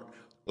there weren't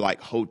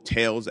like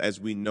hotels as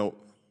we know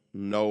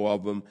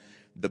of them.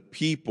 The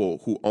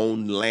people who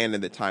owned land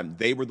at the time,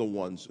 they were the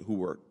ones who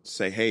were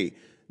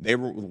they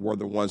were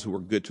the ones who were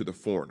good to the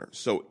foreigner.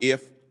 So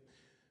if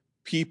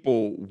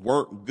people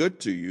weren't good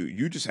to you,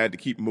 you just had to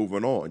keep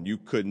moving on. You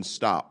couldn't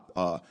stop.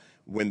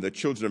 When the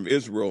children of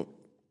Israel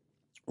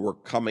were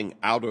coming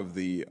out of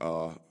the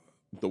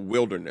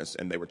wilderness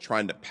and they were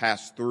trying to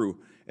pass through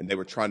and they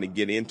were trying to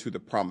get into the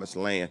promised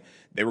land,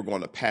 they were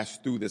going to pass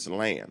through this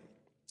land.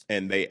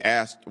 And they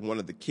asked one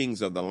of the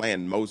kings of the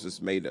land,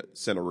 Moses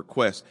sent a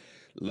request,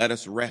 let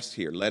us rest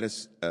here, let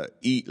us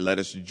eat, let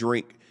us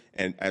drink,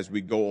 and as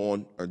we go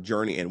on a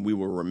journey, and we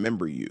will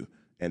remember you.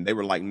 And they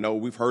were like, no,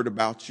 we've heard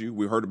about you.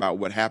 We heard about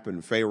what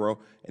happened to Pharaoh.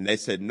 And they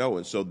said no.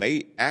 And so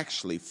they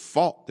actually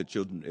fought the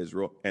children of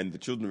Israel, and the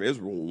children of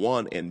Israel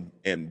won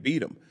and beat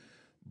them.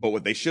 But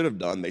what they should have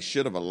done, they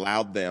should have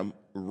allowed them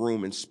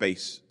room and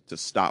space to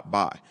stop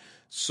by.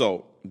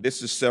 So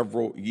this is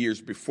several years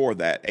before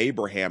that.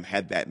 Abraham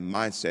had that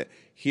mindset.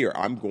 Here,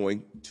 I'm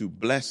going to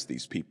bless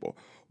these people.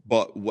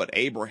 But what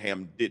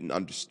Abraham didn't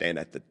understand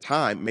at the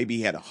time, maybe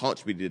he had a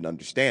hunch, but he didn't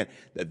understand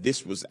that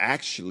this was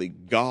actually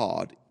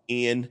God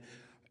in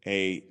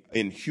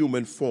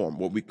human form,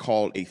 what we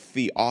call a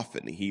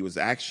theophany. He was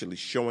actually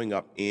showing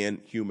up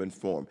in human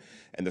form.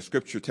 And the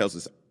scripture tells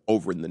us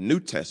over in the New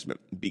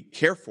Testament, be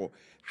careful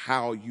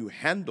how you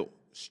handle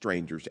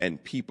strangers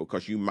and people,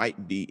 because you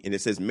might be, and it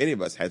says many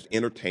of us have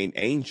entertained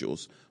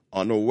angels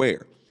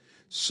unaware.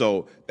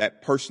 So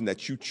that person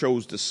that you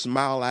chose to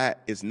smile at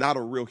is not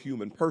a real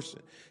human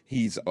person.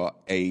 He's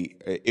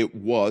it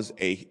was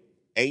a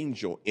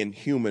angel in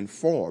human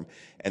form,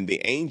 and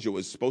the angel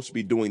is supposed to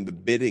be doing the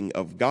bidding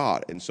of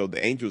God. And so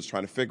the angel is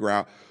trying to figure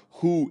out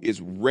who is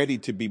ready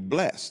to be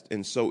blessed.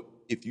 And so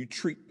if you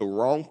treat the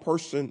wrong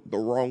person the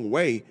wrong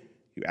way,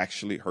 you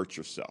actually hurt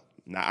yourself.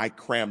 Now, I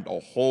crammed a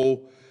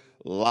whole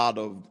lot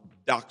of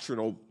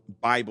doctrinal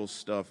Bible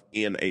stuff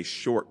in a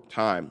short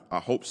time. I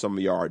hope some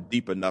of y'all are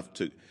deep enough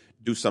to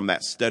do some of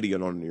that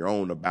studying on your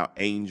own about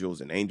angels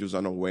and angels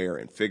unaware,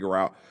 and figure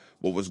out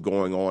what was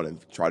going on and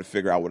try to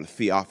figure out what a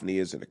theophany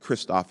is and a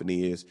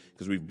Christophany is,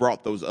 because we've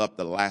brought those up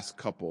the last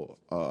couple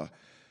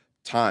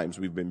times.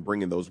 We've been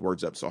bringing those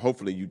words up. So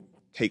hopefully you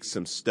take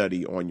some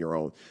study on your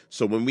own.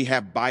 So when we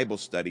have Bible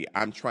study,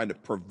 I'm trying to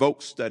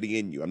provoke study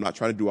in you. I'm not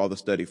trying to do all the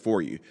study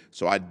for you.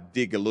 So I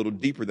dig a little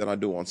deeper than I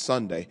do on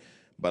Sunday,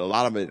 but a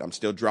lot of it, I'm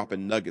still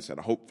dropping nuggets, and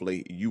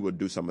hopefully you will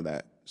do some of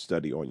that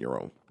study on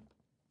your own.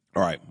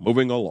 All right,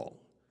 moving along.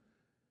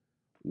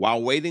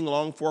 While waiting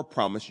long for a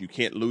promise, you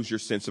can't lose your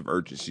sense of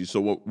urgency.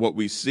 So what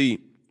we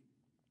see,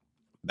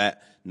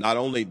 that not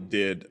only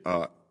did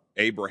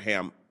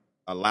Abraham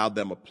allow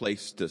them a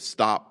place to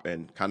stop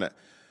and kind of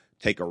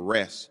take a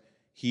rest,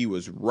 he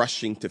was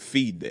rushing to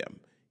feed them.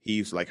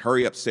 He's like,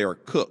 hurry up, Sarah,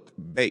 cook,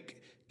 bake,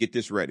 get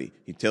this ready.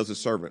 He tells his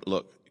servant,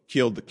 look,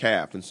 kill the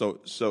calf. And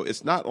so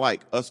it's not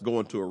like us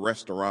going to a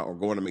restaurant or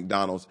going to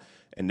McDonald's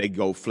and they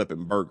go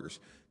flipping burgers.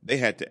 They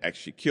had to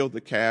actually kill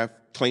the calf,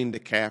 clean the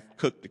calf,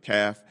 cook the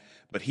calf,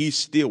 but he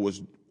still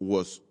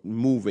was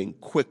moving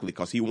quickly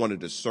because he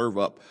wanted to serve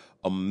up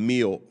a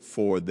meal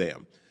for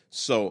them.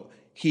 So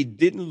he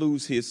didn't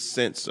lose his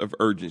sense of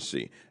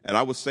urgency. And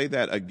I would say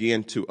that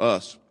again to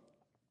us.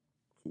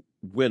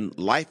 When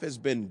life has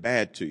been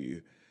bad to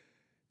you,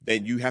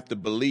 then you have to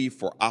believe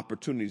for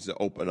opportunities to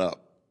open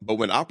up. But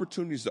when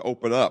opportunities to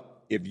open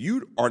up, if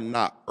you are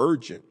not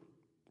urgent,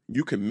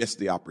 you can miss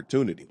the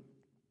opportunity.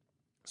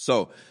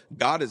 So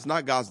God, is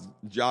not God's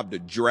job to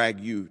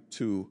drag you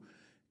to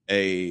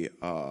a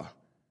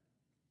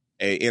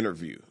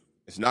interview.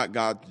 It's not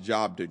God's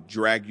job to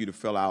drag you to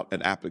fill out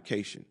an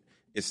application.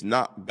 It's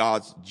not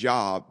God's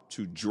job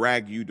to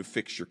drag you to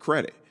fix your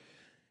credit.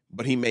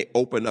 But he may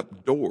open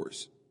up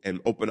doors and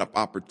open up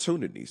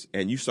opportunities,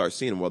 and you start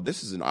seeing, well,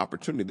 this is an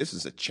opportunity. This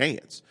is a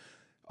chance.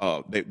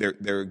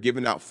 They're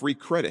giving out free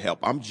credit help.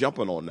 I'm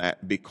jumping on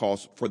that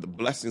because for the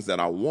blessings that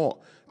I want,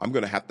 I'm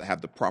going to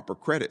have the proper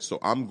credit. So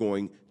I'm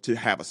going to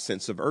have a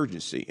sense of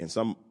urgency.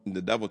 And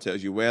the devil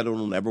tells you, well,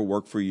 it'll never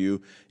work for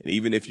you. And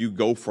even if you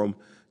go from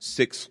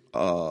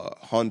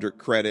 600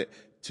 credit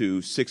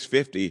to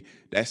 650,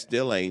 that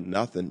still ain't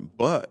nothing.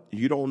 But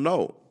you don't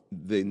know.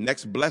 The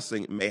next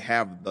blessing may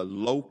have the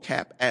low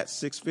cap at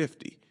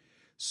 650.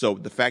 So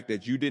the fact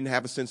that you didn't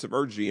have a sense of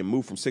urgency and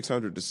move from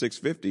 600 to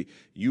 650,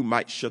 you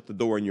might shut the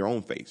door in your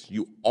own face.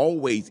 You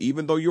always,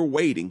 even though you're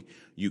waiting,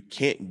 you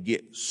can't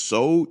get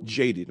so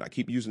jaded. And I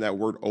keep using that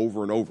word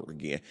over and over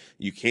again.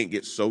 You can't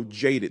get so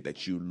jaded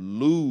that you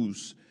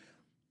lose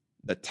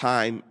the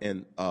time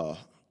and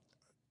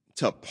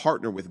to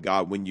partner with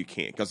God when you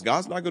can. Because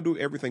God's not going to do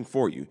everything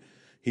for you.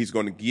 He's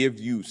going to give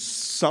you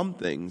some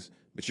things,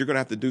 but you're going to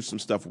have to do some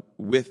stuff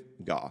with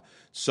God.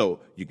 So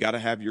you got to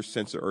have your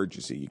sense of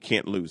urgency. You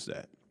can't lose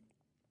that.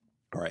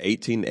 All right,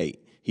 18:8.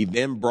 He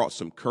then brought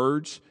some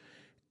curds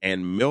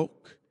and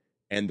milk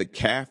and the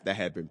calf that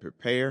had been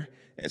prepared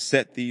and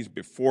set these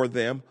before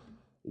them.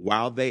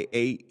 While they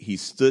ate, he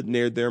stood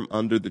near them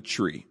under the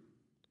tree.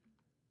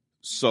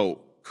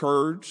 So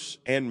curds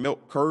and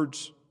milk.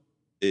 Curds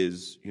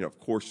is, of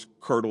course,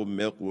 curdled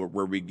milk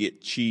where we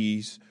get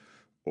cheese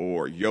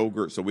or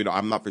yogurt. So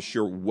I'm not for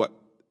sure what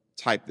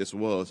type this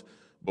was,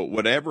 but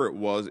whatever it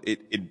was,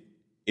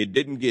 it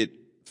didn't get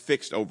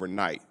fixed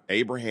overnight.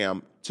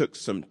 Abraham took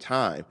some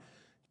time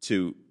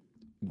to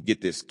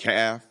get this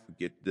calf,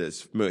 get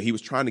this meal. He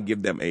was trying to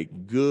give them a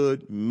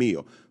good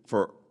meal.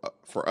 For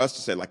us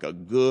to say like a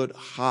good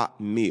hot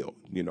meal,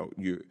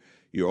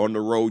 you're on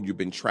the road, you've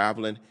been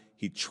traveling.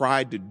 He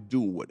tried to do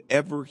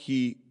whatever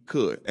he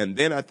could. And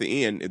then at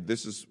the end,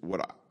 this is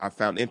what I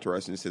found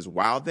interesting. It says,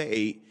 while they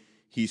ate,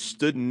 he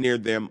stood near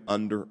them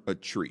under a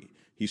tree.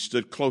 He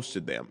stood close to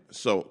them.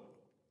 So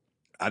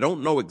I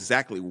don't know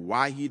exactly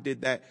why he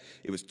did that.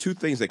 It was two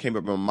things that came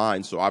up in my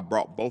mind, so I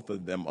brought both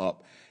of them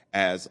up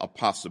as a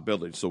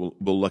possibility. So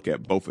we'll look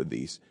at both of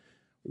these.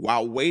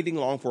 While waiting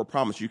long for a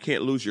promise, you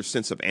can't lose your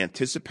sense of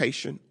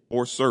anticipation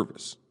or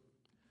service.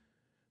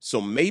 So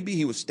maybe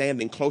he was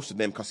standing close to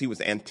them because he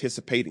was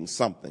anticipating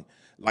something.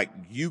 Like,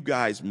 you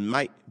guys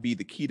might be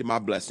the key to my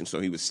blessing.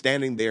 So he was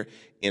standing there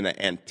in an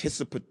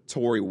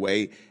anticipatory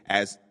way,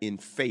 as in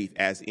faith,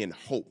 as in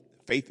hope.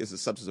 Faith is the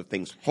substance of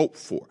things hoped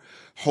for.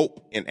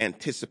 Hope and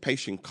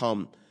anticipation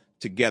come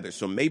together.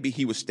 So maybe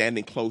he was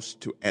standing close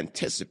to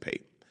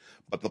anticipate.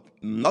 But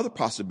another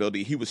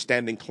possibility, he was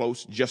standing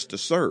close just to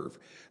serve.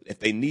 If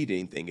they need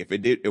anything, if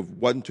it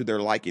wasn't to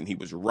their liking, he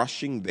was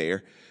rushing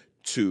there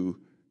to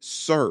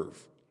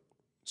serve.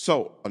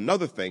 So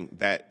another thing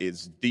that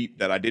is deep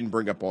that I didn't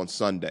bring up on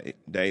Sunday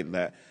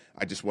that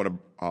I just want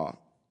to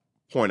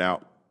point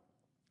out,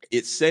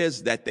 it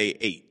says that they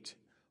ate.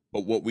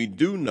 But what we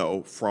do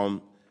know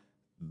from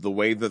the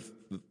way the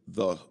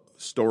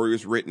story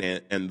is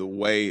written and the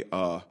way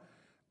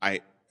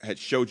I had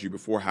showed you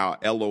before how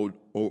L-O-R-D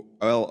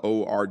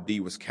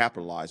was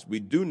capitalized, we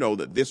do know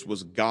that this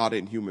was God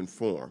in human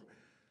form.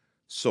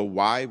 So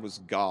why was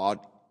God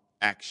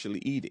actually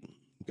eating?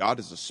 God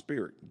is a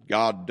spirit.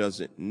 God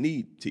doesn't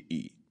need to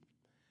eat.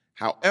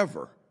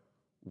 However,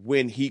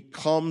 when he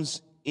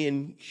comes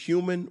in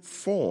human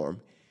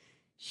form,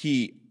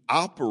 he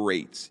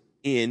operates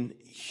in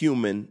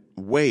human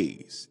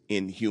ways,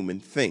 in human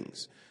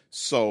things.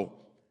 So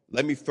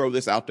let me throw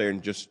this out there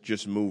and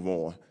just move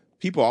on.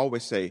 People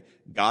always say,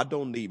 God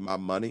don't need my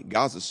money.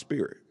 God's a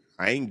spirit.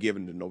 I ain't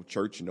giving to no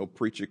church and no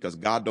preacher because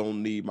God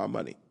don't need my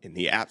money. And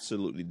he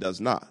absolutely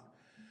does not.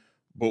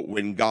 But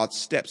when God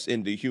steps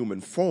into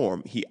human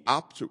form, he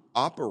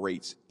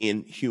operates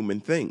in human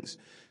things.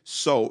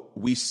 So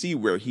we see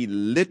where he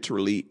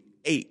literally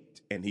ate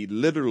and he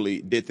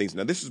literally did things.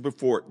 Now, this is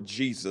before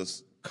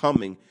Jesus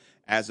coming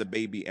as a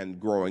baby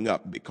and growing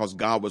up, because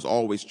God was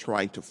always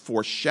trying to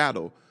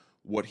foreshadow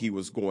what he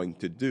was going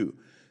to do.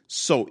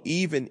 So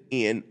even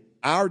in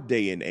our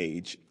day and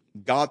age,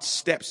 God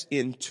steps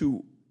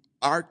into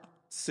our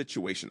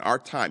situation, our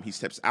time. He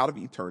steps out of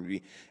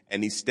eternity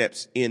and he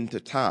steps into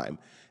time.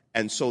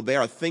 And so there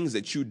are things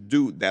that you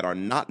do that are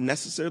not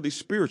necessarily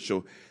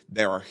spiritual,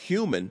 that are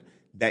human,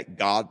 that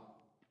God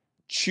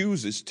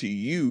chooses to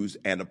use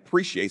and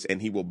appreciates,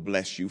 and he will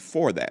bless you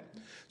for that.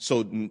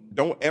 So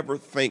don't ever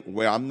think,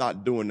 well, I'm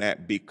not doing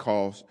that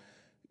because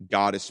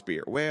God is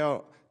spirit.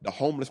 Well, the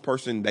homeless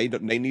person, they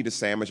need a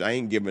sandwich. I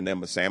ain't giving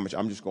them a sandwich.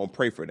 I'm just going to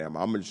pray for them.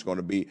 I'm just going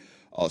to be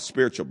a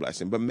spiritual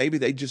blessing. But maybe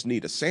they just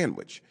need a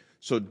sandwich.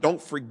 So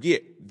don't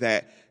forget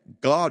that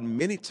God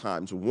many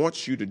times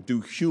wants you to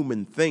do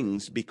human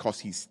things because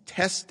he's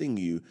testing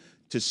you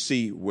to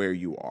see where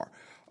you are.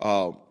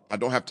 I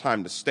don't have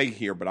time to stay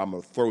here, but I'm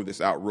going to throw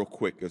this out real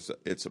quick.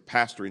 It's a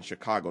pastor in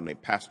Chicago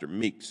named Pastor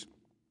Meeks.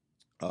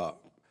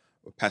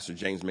 Pastor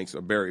James Meeks, a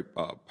very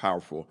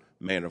powerful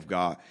man of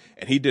God.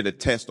 And he did a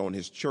test on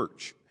his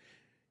church.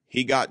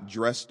 He got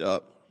dressed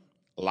up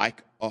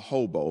like a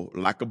hobo,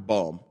 like a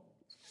bum,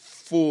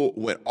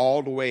 went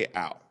all the way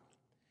out.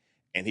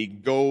 And he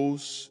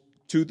goes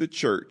to the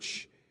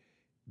church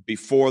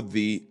before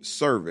the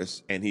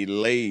service and he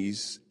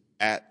lays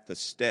at the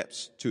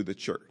steps to the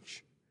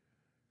church.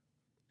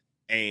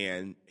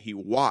 And he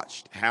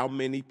watched how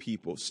many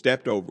people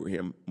stepped over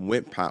him,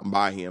 went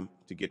by him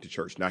to get to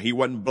church. Now, he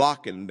wasn't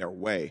blocking their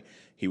way.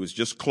 He was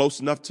just close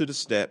enough to the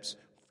steps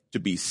to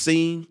be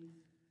seen,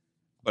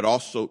 but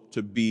also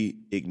to be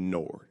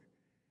ignored.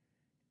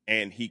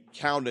 And he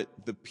counted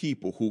the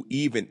people who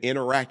even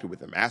interacted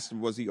with him, asked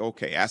him, was he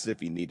okay? Asked if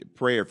he needed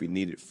prayer, if he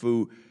needed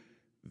food.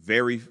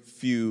 Very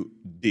few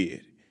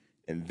did.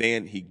 And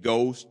then he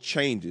goes,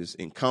 changes,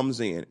 and comes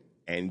in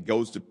and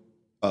goes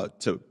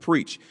to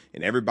preach.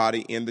 And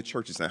everybody in the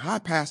church is saying, hi,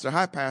 pastor,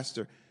 hi,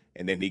 pastor.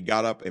 And then he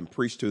got up and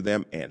preached to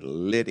them and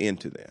lit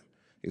into them.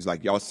 He's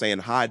like, y'all saying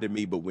hi to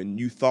me, but when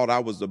you thought I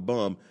was a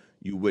bum,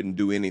 you wouldn't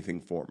do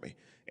anything for me.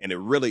 And it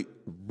really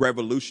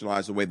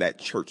revolutionized the way that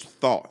church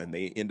thought. And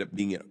they end up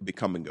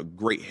becoming a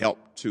great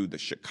help to the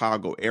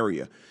Chicago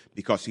area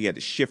because he had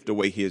to shift the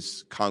way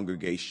his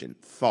congregation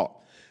thought.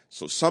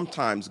 So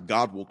sometimes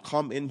God will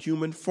come in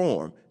human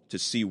form to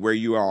see where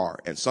you are.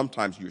 And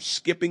sometimes you're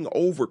skipping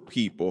over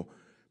people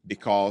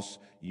because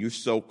you're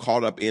so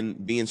caught up in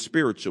being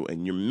spiritual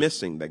and you're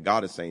missing that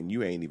God is saying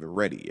you ain't even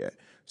ready yet.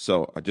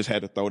 So I just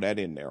had to throw that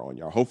in there on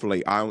y'all.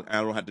 Hopefully I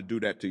don't have to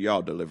do that to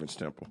y'all, Deliverance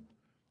Temple.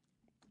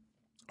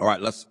 All right,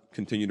 let's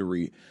continue to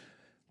read.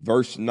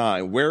 Verse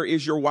 9, where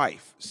is your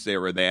wife,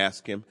 Sarah? They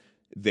asked him.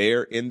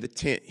 There in the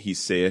tent, he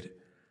said.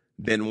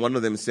 Then one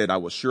of them said, I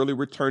will surely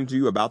return to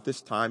you about this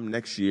time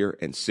next year,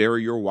 and Sarah,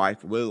 your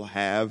wife, will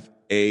have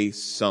a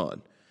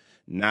son.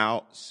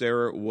 Now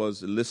Sarah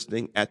was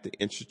listening at the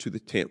entrance to the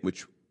tent,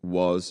 which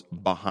was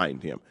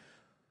behind him.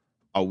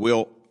 I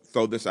will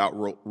throw this out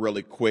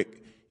really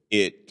quick.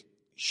 It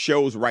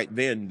shows right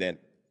then that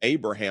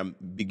Abraham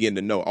began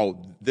to know,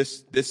 oh,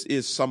 this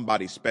is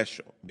somebody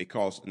special,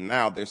 because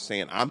now they're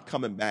saying, I'm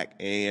coming back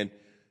and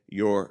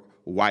your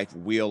wife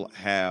will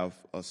have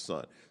a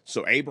son.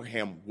 So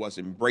Abraham was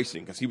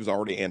embracing because he was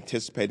already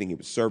anticipating, he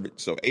was serving.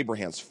 So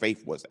Abraham's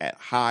faith was at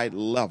high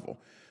level.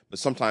 But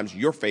sometimes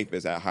your faith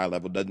is at high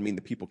level doesn't mean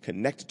the people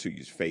connected to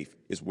your faith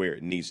is where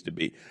it needs to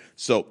be.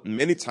 So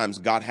many times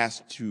God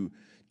has to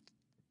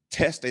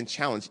test and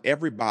challenge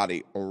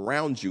everybody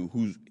around you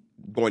who's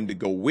going to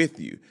go with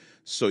you.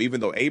 So even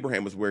though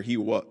Abraham was where he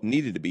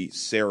needed to be,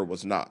 Sarah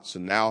was not. So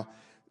now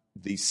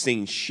the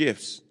scene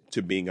shifts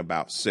to being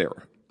about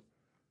Sarah.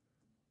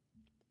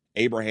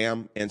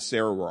 Abraham and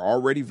Sarah were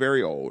already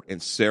very old,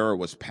 and Sarah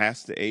was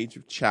past the age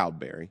of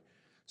childbearing.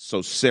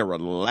 So Sarah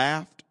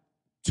laughed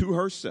to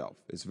herself.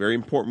 It's very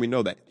important we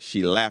know that.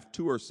 She laughed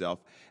to herself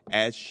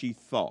as she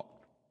thought.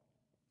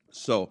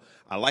 So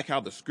I like how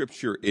the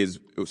scripture is,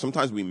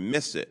 sometimes we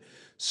miss it.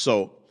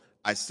 So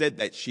I said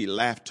that she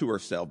laughed to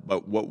herself,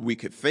 but what we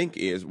could think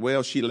is,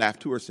 well, she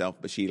laughed to herself,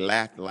 but she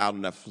laughed loud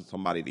enough for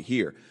somebody to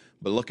hear.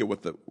 But look at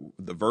what the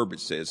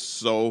verbiage says.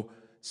 So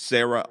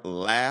Sarah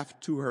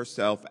laughed to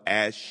herself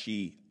as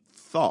she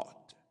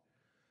thought.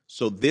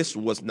 So this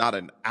was not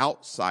an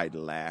outside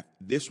laugh.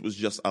 This was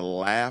just a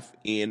laugh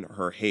in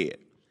her head.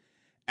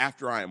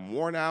 After I am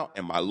worn out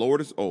and my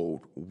Lord is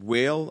old,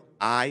 will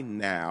I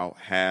now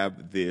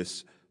have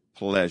this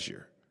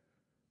pleasure?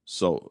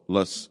 So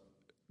let's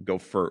go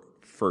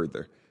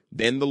further.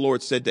 Then the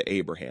Lord said to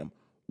Abraham,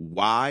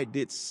 why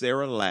did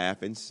Sarah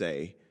laugh and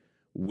say,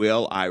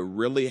 will I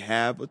really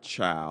have a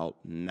child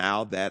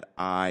now that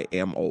I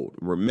am old?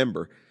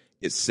 Remember,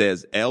 it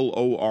says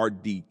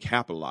Lord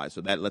capitalized,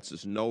 so that lets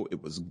us know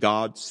it was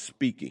God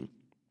speaking.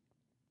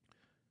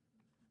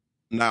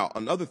 Now,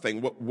 another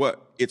thing,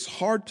 what it's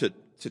hard to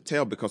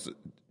tell because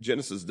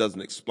Genesis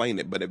doesn't explain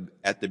it, but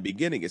at the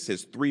beginning it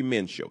says 3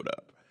 men showed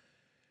up.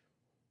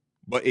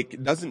 But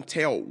it doesn't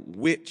tell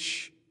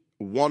which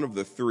one of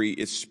the 3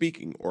 is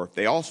speaking, or if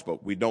they all spoke,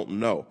 we don't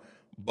know.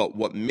 But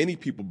what many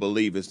people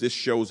believe is this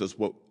shows us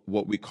what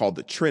we call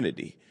the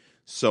Trinity.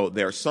 So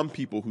there are some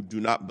people who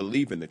do not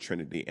believe in the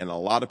Trinity, and a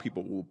lot of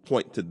people will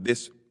point to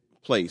this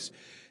place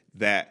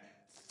that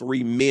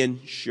 3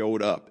 men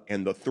showed up,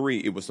 and the 3,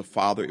 it was the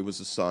Father, it was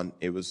the Son,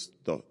 it was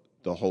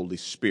the Holy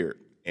Spirit,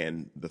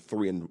 and the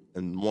 3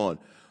 in 1.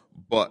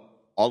 But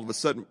all of a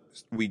sudden,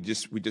 we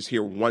just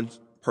hear one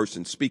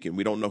person speaking.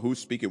 We don't know who's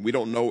speaking. We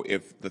don't know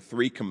if the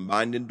 3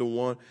 combined into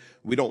 1.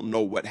 We don't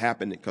know what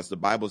happened because the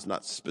Bible is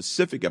not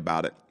specific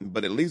about it,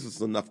 but it leaves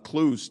us enough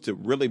clues to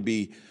really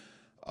be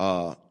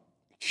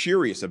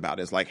curious about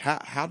it. It's like,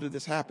 how did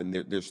this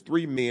happen? There's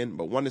 3 men,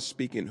 but one is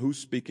speaking. Who's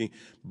speaking?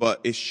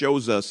 But it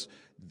shows us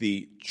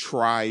the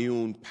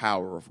triune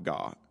power of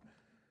God.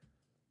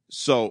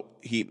 So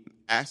he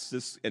asks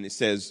this, and it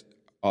says,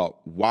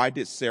 why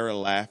did Sarah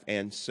laugh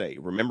and say?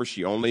 Remember,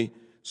 she only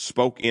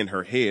spoke in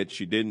her head.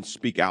 She didn't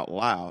speak out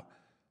loud,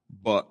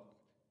 but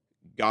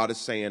God is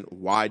saying,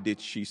 why did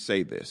she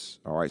say this?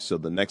 All right, so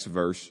the next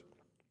verse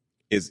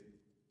is,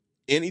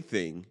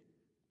 anything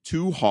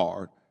too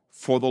hard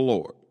for the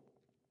Lord?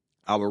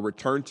 I will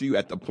return to you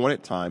at the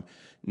appointed time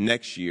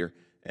next year,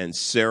 and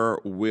Sarah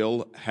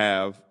will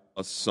have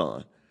a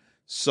son.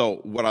 So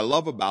what I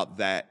love about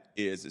that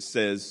is it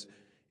says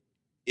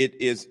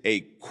it is a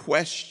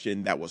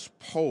question that was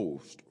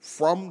posed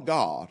from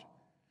God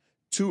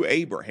to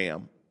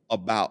Abraham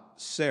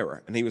about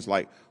Sarah. And he was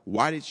like,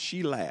 why did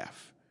she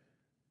laugh?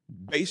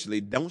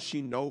 Basically, don't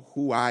she know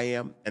who I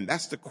am? And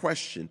that's the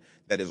question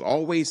that is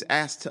always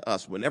asked to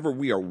us whenever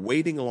we are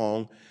waiting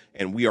long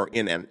and we are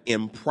in an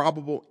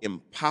improbable,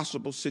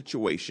 impossible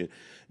situation.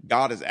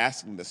 God is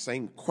asking the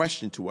same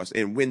question to us.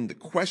 And when the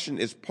question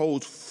is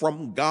posed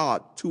from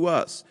God to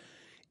us,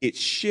 it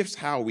shifts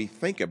how we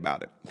think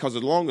about it. Because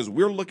as long as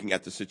we're looking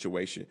at the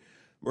situation,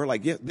 we're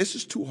like, yeah, this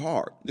is too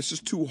hard. This is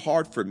too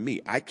hard for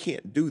me. I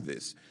can't do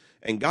this.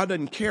 And God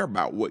doesn't care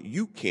about what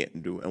you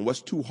can't do and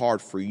what's too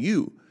hard for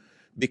you,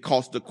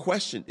 because the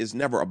question is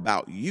never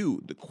about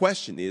you. The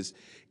question is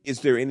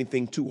there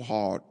anything too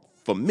hard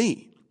for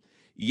me?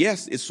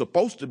 Yes, it's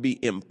supposed to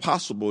be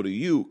impossible to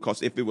you,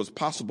 because if it was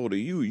possible to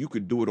you, you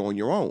could do it on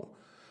your own.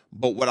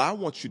 But what I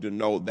want you to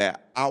know,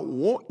 that I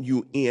want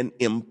you in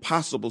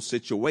impossible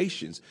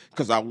situations,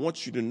 because I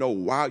want you to know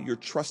while you're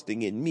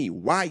trusting in me,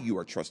 why you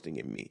are trusting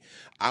in me.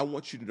 I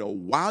want you to know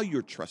while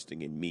you're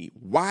trusting in me,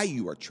 why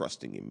you are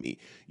trusting in me.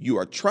 You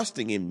are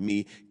trusting in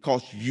me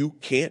because you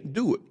can't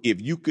do it.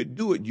 If you could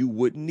do it, you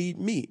wouldn't need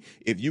me.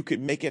 If you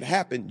could make it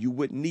happen, you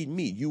wouldn't need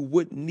me. You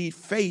wouldn't need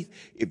faith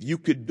if you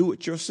could do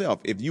it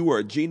yourself. If you were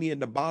a genie in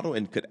the bottle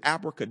and could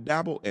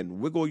abracadabble and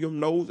wiggle your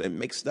nose and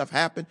make stuff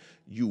happen,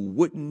 you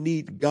wouldn't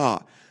need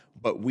God.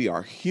 But we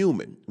are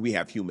human. We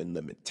have human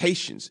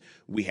limitations.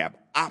 We have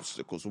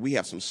obstacles. We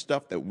have some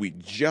stuff that we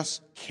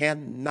just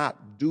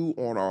cannot do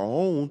on our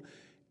own.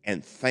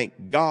 And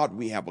thank God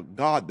we have a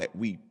God that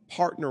we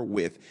partner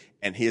with.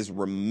 And his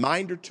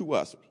reminder to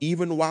us,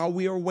 even while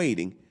we are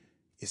waiting,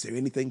 is there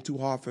anything too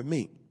hard for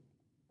me?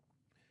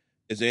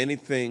 Is there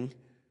anything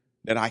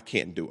that I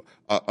can't do?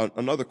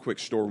 Another quick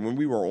story. When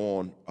we were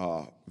on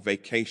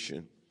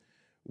vacation,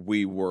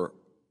 we were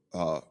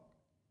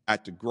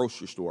at the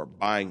grocery store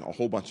buying a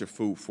whole bunch of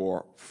food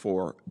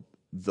for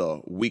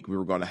the week we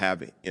were going to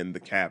have it in the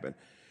cabin.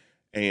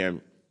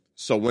 And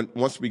so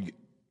once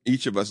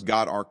each of us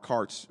got our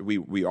carts,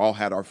 we all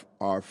had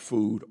our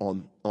food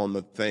on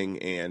the thing,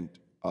 and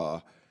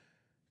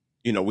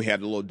we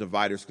had the little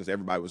dividers because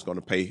everybody was going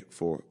to pay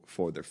for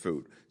their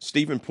food.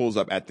 Stephen pulls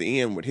up at the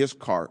end with his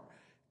cart,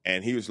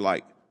 and he was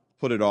like,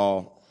 put it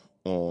all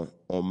on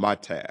my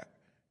tab.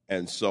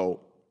 And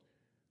so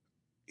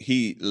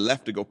he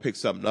left to go pick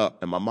something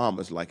up, and my mom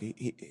was like,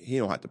 he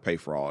don't have to pay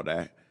for all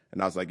that.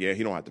 And I was like, yeah,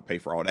 he don't have to pay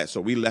for all that.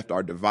 So we left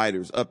our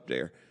dividers up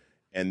there,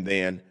 and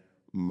then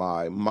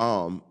my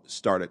mom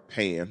started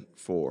paying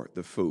for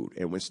the food.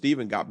 And when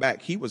Stephen got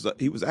back, he was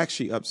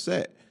actually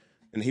upset.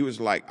 And he was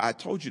like, I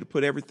told you to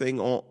put everything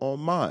on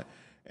mine.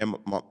 And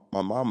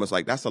my mom was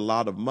like, that's a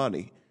lot of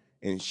money.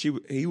 And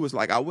he was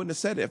like, I wouldn't have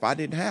said it if I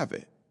didn't have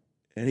it.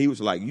 And he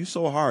was like, you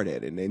so hard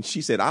at it. And then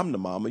she said, I'm the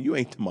mama, you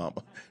ain't the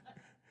mama.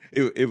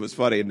 It was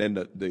funny. And then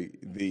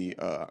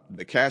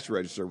the cash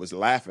register was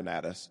laughing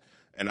at us.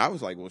 And I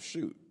was like, well,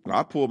 shoot.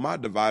 I pulled my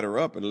divider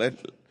up and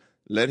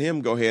let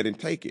him go ahead and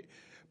take it.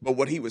 But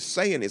what he was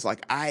saying is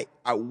like, I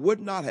would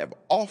not have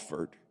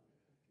offered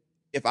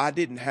if I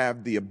didn't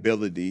have the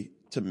ability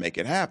to make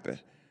it happen.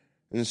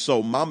 And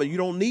so, Mama, you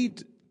don't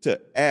need to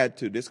add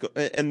to this.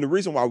 And the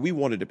reason why we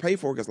wanted to pay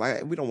for it is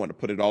like, we don't want to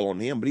put it all on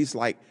him. But he's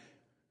like,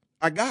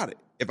 I got it.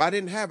 If I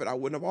didn't have it, I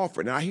wouldn't have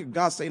offered. And I hear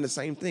God saying the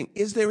same thing.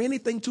 Is there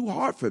anything too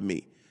hard for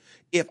me?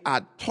 If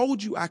I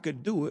told you I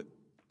could do it,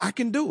 I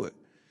can do it.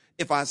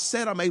 If I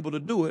said I'm able to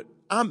do it,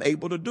 I'm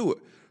able to do it.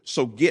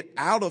 So get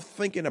out of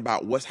thinking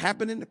about what's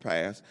happened in the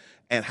past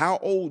and how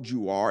old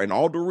you are and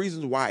all the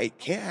reasons why it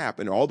can't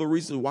happen, all the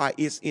reasons why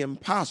it's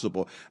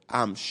impossible.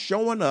 I'm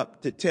showing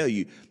up to tell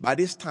you by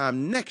this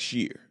time next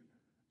year,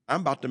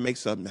 I'm about to make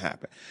something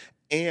happen.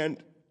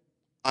 And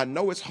I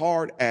know it's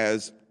hard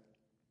as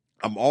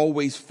I'm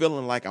always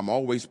feeling like I'm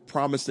always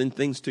promising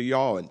things to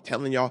y'all and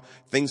telling y'all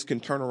things can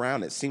turn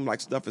around. It seems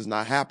like stuff is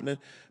not happening.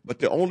 But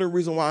the only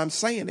reason why I'm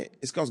saying it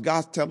is because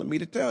God's telling me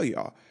to tell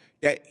y'all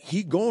that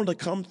He going to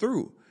come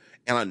through.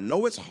 And I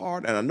know it's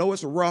hard and I know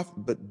it's rough,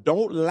 but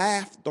don't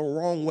laugh the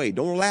wrong way.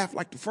 Don't laugh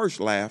like the first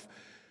laugh,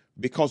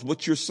 because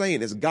what you're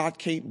saying is God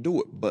can't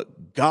do it,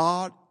 but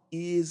God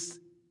is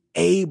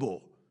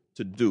able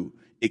to do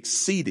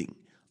exceeding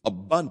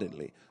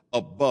abundantly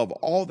above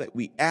all that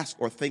we ask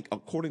or think,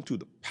 according to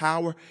the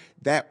power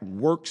that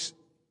works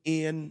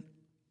in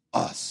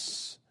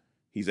us.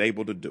 He's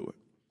able to do it.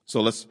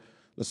 So let's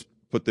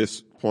put this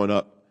point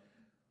up.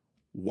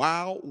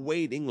 While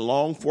waiting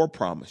long for a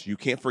promise, you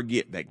can't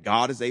forget that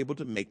God is able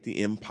to make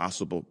the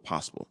impossible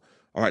possible.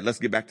 All right, let's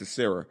get back to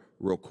Sarah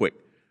real quick.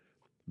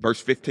 Verse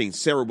 15,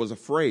 Sarah was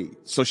afraid,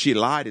 so she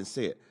lied and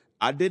said,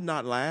 I did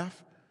not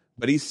laugh.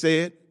 But he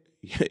said,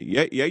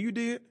 yeah, you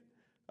did.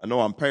 I know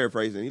I'm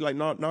paraphrasing. He's like,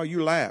 no,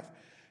 you laughed.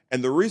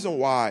 And the reason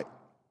why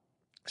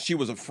she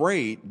was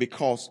afraid,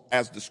 because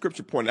as the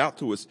scripture pointed out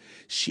to us,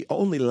 she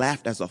only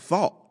laughed as a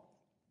thought.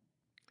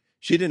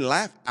 She didn't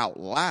laugh out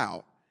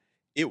loud.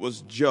 It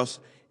was just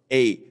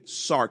a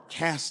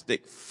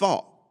sarcastic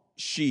thought.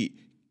 She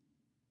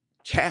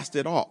cast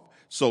it off.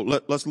 So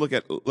let's look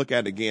at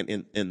it again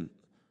in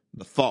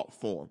the thought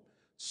form.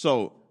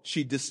 So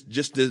she just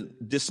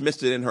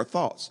dismissed it in her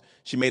thoughts.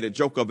 She made a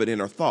joke of it in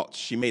her thoughts.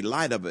 She made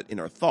light of it in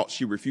her thoughts.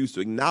 She refused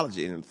to acknowledge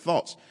it in her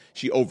thoughts.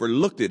 She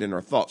overlooked it in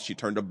her thoughts. She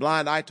turned a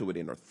blind eye to it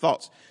in her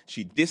thoughts.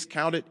 She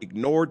discounted,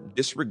 ignored,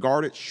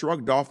 disregarded,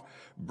 shrugged off,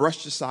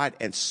 brushed aside,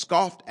 and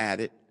scoffed at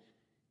it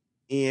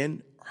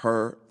in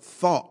her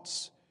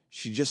thoughts.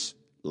 She just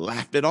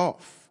laughed it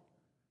off.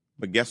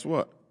 But guess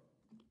what?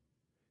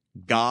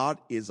 God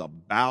is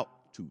about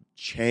to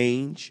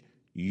change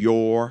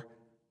your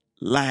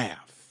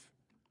laugh.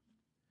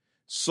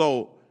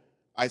 So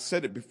I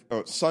said it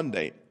before,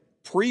 Sunday.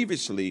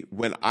 Previously,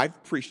 when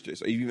I've preached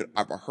this, or even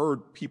I've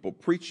heard people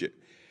preach it,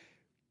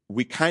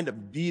 we kind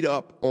of beat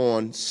up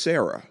on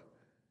Sarah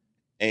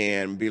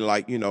and be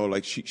like,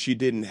 like she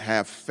didn't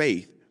have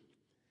faith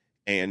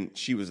and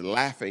she was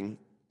laughing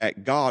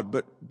at God.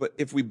 But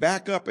if we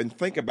back up and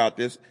think about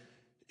this,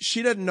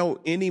 she doesn't know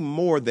any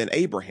more than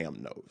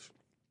Abraham knows.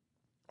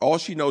 All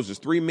she knows is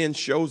 3 men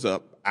shows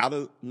up out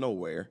of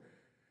nowhere,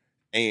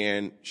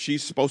 and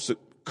she's supposed to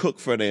cook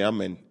for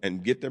them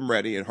and get them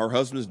ready. And her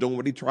husband's doing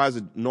what he tries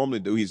to normally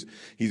do. He's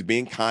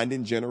being kind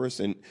and generous.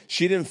 And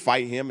she didn't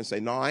fight him and say,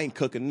 no, I ain't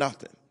cooking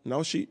nothing.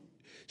 No, she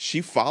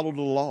followed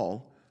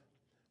along,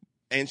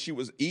 and she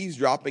was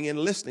eavesdropping and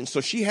listening.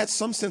 So she had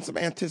some sense of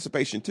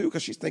anticipation too,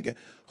 because she's thinking,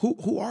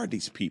 who are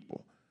these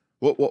people?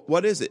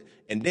 What is it?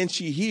 And then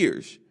she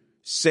hears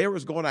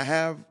Sarah's going to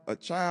have a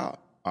child.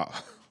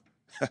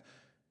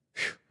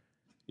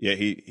 Yeah,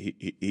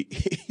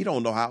 he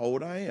don't know how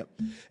old I am.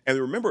 And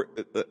remember,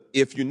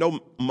 if you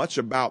know much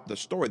about the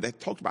story, they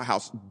talked about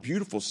how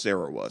beautiful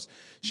Sarah was.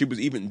 She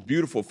was even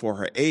beautiful for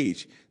her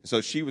age.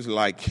 So she was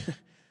like,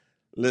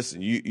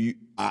 listen,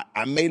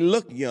 I may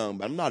look young,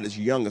 but I'm not as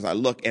young as I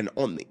look. And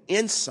on the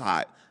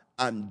inside,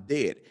 I'm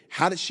dead.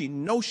 How did she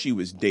know she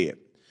was dead?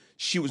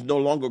 She was no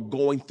longer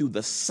going through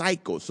the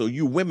cycle. So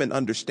you women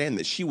understand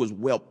that she was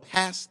well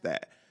past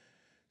that.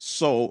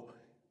 So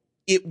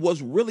it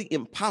was really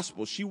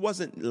impossible. She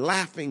wasn't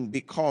laughing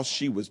because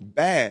she was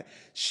bad.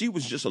 She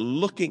was just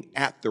looking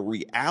at the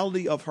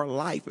reality of her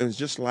life and it's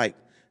just like,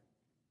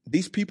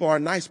 these people are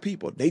nice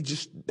people.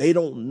 They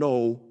don't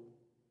know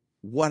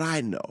what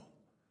I know.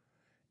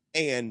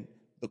 And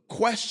the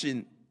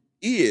question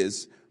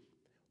is,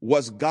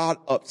 was God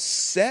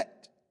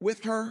upset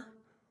with her,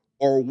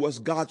 or was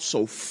God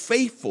so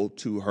faithful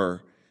to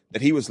her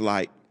that he was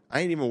like, I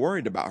ain't even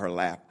worried about her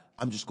laugh.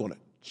 I'm just going to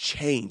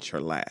change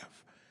her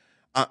laugh.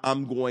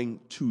 I'm going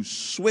to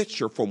switch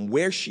her from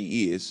where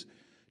she is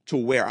to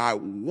where I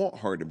want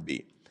her to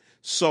be.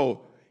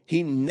 So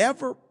he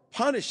never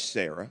punished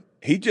Sarah.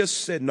 He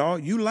just said, no,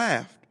 you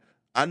laughed.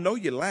 I know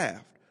you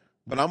laughed,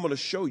 but I'm going to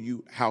show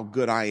you how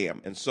good I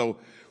am. And so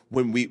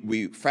when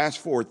we fast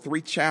forward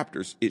 3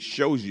 chapters, it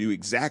shows you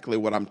exactly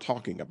what I'm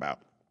talking about.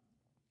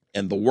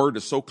 And the word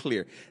is so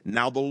clear.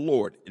 Now the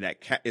Lord,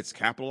 it's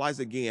capitalized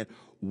again,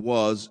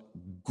 was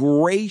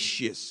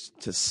gracious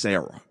to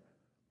Sarah.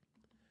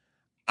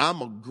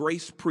 I'm a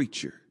grace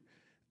preacher.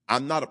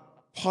 I'm not a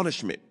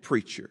punishment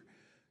preacher.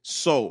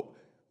 So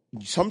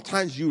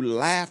sometimes you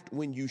laughed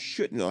when you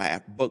shouldn't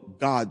laugh, but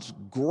God's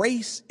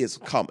grace is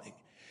coming.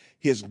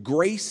 His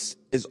grace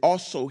is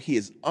also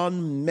his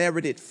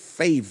unmerited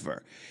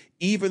favor.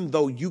 Even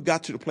though you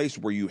got to the place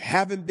where you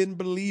haven't been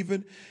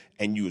believing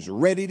and you was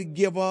ready to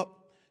give up,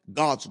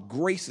 God's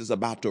grace is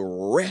about to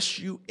rest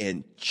you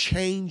and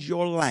change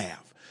your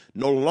laugh.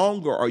 No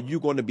longer are you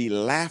going to be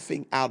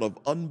laughing out of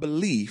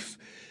unbelief.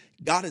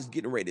 God is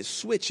getting ready to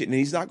switch it, and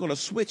he's not going to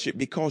switch it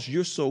because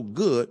you're so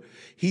good.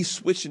 He's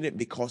switching it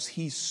because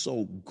he's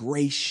so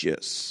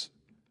gracious.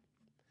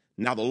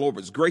 Now the Lord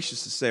was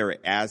gracious to Sarah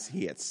as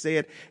he had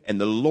said,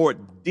 and the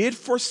Lord did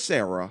for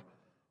Sarah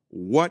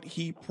what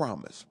he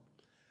promised.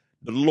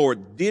 The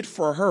Lord did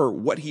for her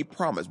what he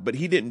promised, but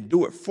he didn't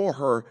do it for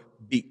her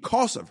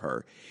because of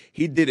her.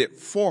 He did it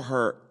for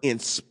her in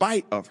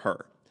spite of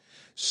her.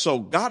 So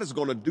God is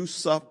going to do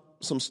some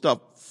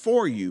stuff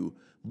for you,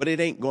 but it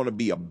ain't going to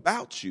be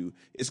about you.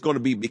 It's going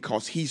to be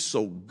because he's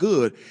so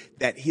good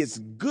that his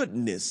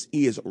goodness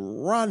is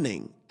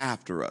running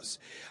after us.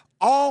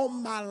 All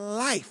my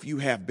life you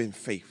have been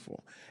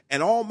faithful,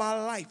 and all my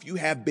life you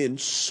have been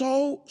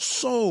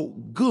so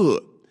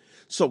good.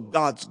 So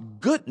God's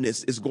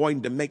goodness is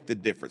going to make the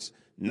difference,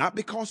 not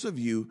because of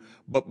you,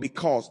 but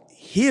because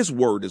his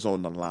word is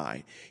on the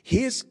line.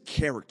 His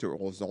character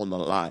was on the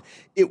line.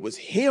 It was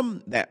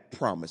him that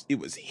promised. It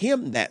was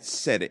him that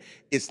said it.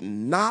 It's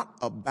not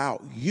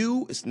about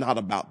you. It's not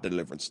about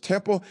Deliverance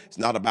Temple. It's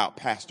not about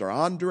Pastor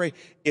Andre.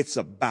 It's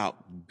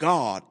about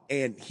God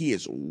and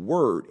his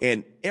word.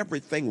 And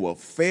everything will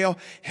fail.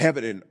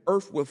 Heaven and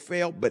earth will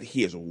fail, but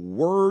his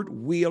word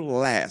will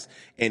last.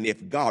 And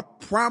if God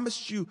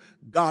promised you,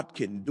 God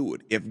can do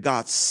it. If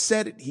God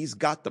said it, he's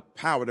got the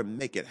power to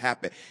make it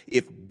happen.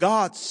 If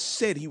God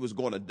said he was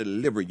going to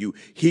deliver you,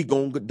 he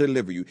going to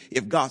deliver you.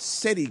 If God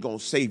said he going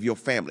to save your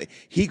family,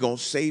 he going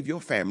to save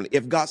your family.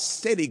 If God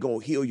said he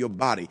going to heal your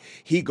body,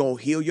 he going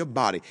to heal your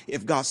body.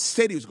 If God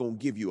said he was going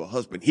to give you a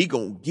husband, he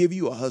going to give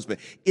you a husband.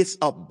 It's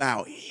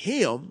about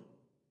him,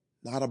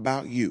 not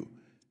about you.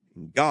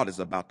 And God is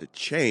about to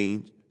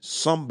change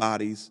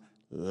somebody's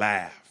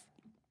laugh.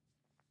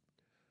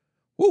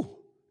 Woo.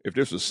 If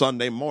this was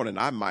Sunday morning,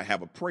 I might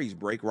have a praise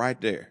break right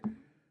there.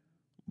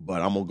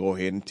 But I'm going to go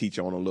ahead and teach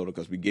on a little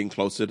because we're getting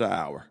close to the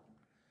hour.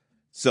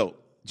 So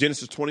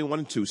Genesis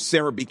 21:2,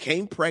 Sarah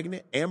became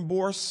pregnant and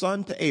bore a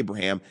son to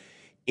Abraham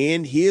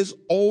in his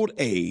old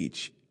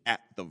age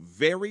at the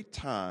very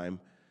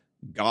time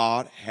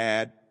God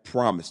had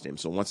promised him.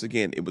 So once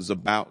again, it was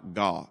about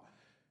God.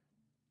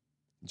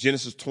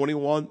 Genesis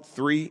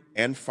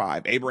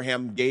 21:3-5.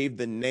 Abraham gave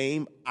the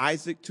name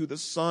Isaac to the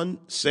son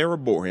Sarah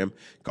bore him,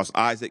 because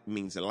Isaac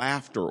means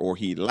laughter, or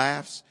he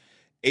laughs.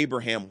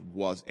 Abraham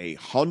was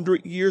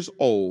 100 years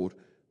old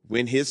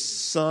when his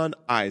son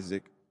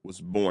Isaac was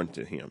born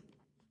to him.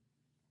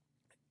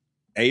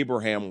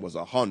 Abraham was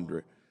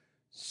 100.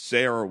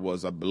 Sarah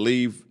was, I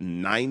believe,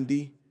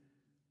 90.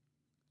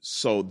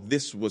 So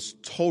this was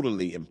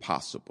totally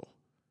impossible.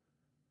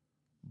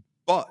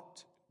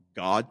 But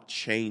God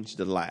changed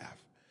the laugh.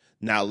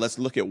 Now let's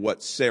look at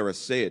what Sarah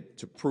said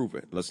to prove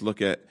it. Let's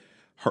look at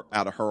her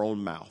out of her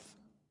own mouth.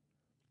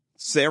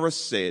 Sarah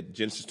said,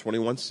 Genesis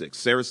 21:6,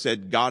 Sarah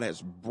said, God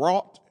has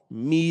brought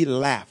me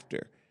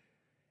laughter,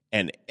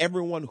 and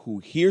everyone who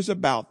hears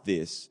about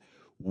this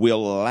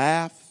will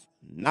laugh,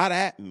 not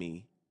at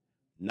me,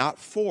 not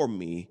for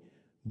me,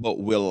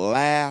 but will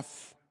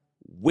laugh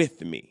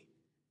with me.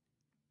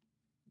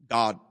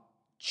 God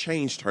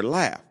changed her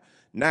laugh.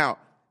 Now,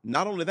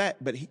 not only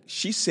that, but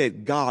she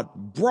said, God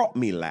brought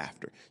me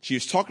laughter. She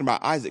was talking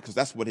about Isaac because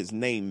that's what his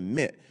name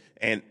meant.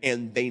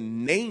 And they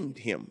named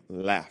him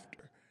laughter.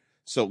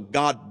 So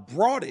God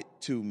brought it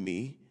to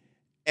me,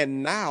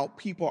 and now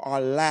people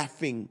are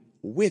laughing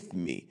with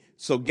me.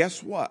 So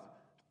guess what?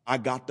 I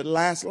got the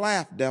last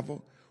laugh,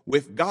 devil.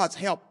 With God's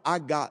help, I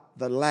got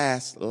the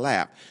last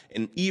laugh.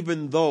 And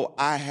even though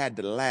I had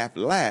to laugh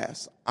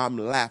last, I'm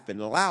laughing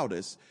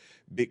loudest,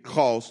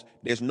 because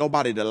there's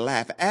nobody to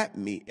laugh at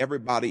me.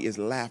 Everybody is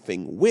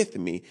laughing with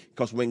me,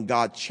 because when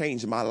God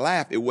changed my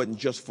laugh, it wasn't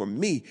just for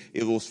me.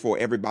 It was for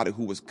everybody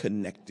who was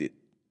connected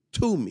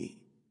to me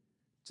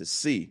to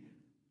see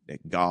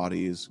that God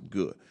is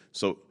good.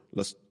 So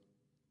let's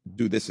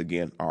do this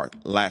again. Our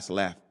last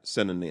laugh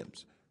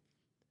synonyms.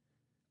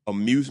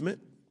 Amusement.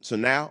 So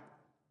now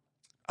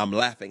I'm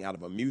laughing out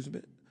of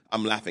amusement.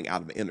 I'm laughing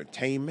out of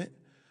entertainment.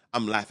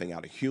 I'm laughing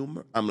out of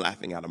humor. I'm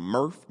laughing out of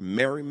mirth,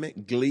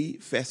 merriment, glee,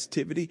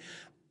 festivity.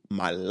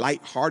 My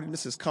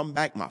lightheartedness has come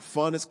back. My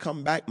fun has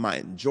come back. My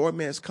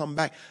enjoyment has come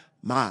back.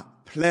 My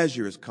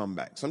pleasure has come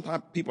back.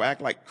 Sometimes people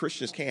act like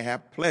Christians can't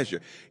have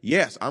pleasure.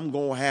 Yes, I'm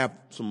going to have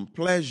some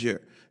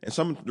pleasure.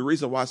 And the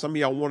reason why some of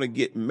y'all want to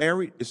get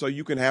married is so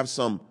you can have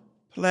some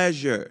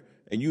pleasure.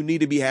 And you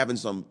need to be having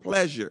some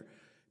pleasure,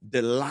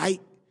 delight,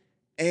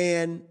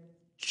 and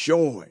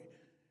joy.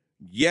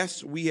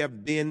 Yes, we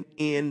have been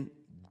in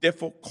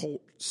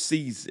difficult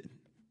seasons,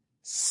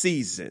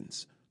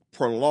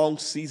 prolonged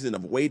season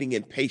of waiting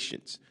and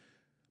patience.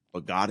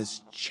 But God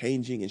is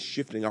changing and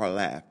shifting our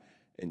life,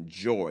 and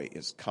joy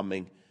is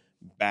coming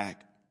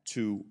back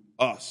to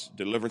us.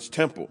 Deliverance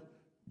Temple,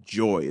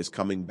 joy is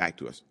coming back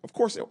to us. Of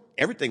course,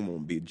 everything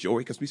won't be joy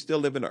because we still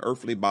live in an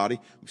earthly body.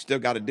 We still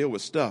got to deal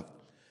with stuff.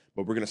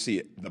 But we're going to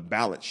see the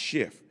balance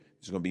shift.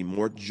 There's going to be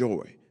more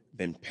joy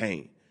than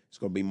pain. It's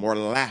going to be more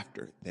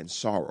laughter than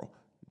sorrow.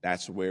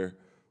 That's where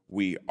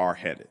we are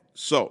headed.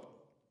 So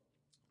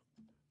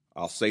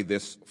I'll say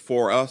this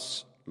for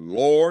us.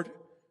 Lord,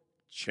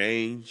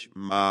 change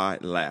my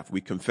laugh.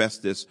 We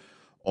confessed this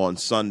on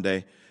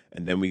Sunday,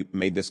 and then we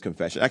made this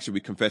confession. Actually, we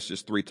confessed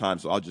this 3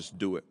 times, so I'll just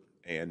do it.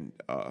 And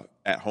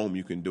at home,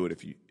 you can do it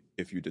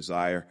if you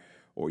desire,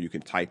 or you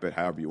can type it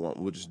however you want.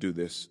 We'll just do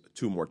this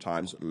 2 more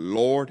times.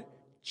 Lord,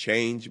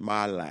 change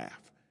my laugh.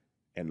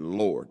 And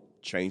Lord,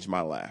 change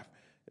my laugh.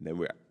 And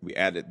then we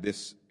added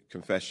this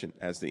confession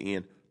as the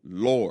end.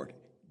 Lord,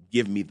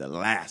 give me the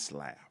last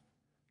laugh.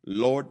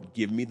 Lord,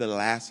 give me the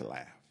last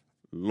laugh.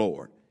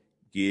 Lord,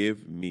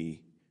 give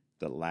me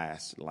the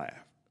last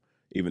laugh.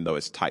 Even though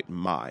it's typed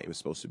my, it was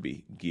supposed to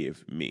be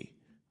give me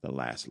the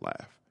last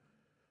laugh.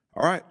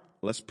 All right,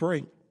 let's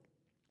pray.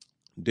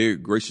 Dear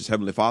gracious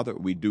Heavenly Father,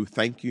 we do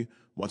thank you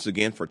once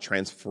again for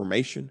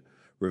transformation,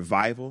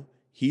 revival,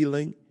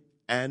 healing,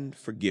 and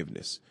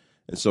forgiveness.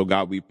 And so,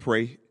 God, we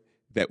pray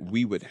that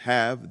we would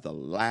have the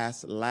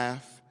last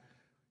laugh.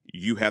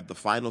 You have the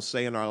final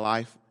say in our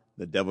life.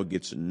 The devil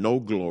gets no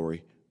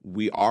glory.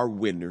 We are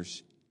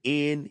winners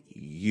in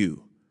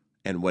you.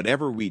 And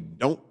whatever we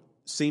don't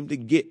seem to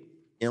get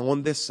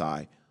on this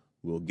side,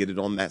 we'll get it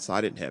on that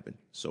side in heaven.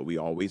 So we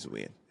always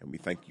win. And we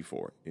thank you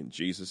for it. In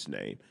Jesus'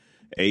 name,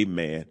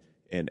 amen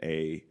and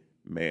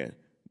amen.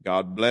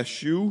 God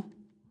bless you.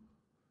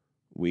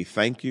 We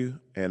thank you.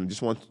 And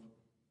just want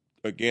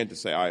again to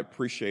say I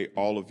appreciate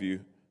all of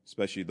you,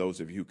 especially those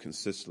of you who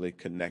consistently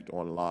connect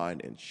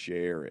online and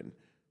share and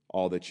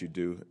all that you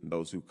do, and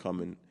those who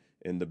come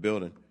in the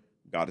building.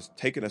 God has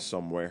taken us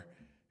somewhere,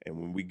 and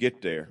when we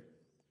get there,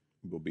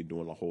 we'll be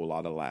doing a whole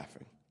lot of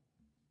laughing.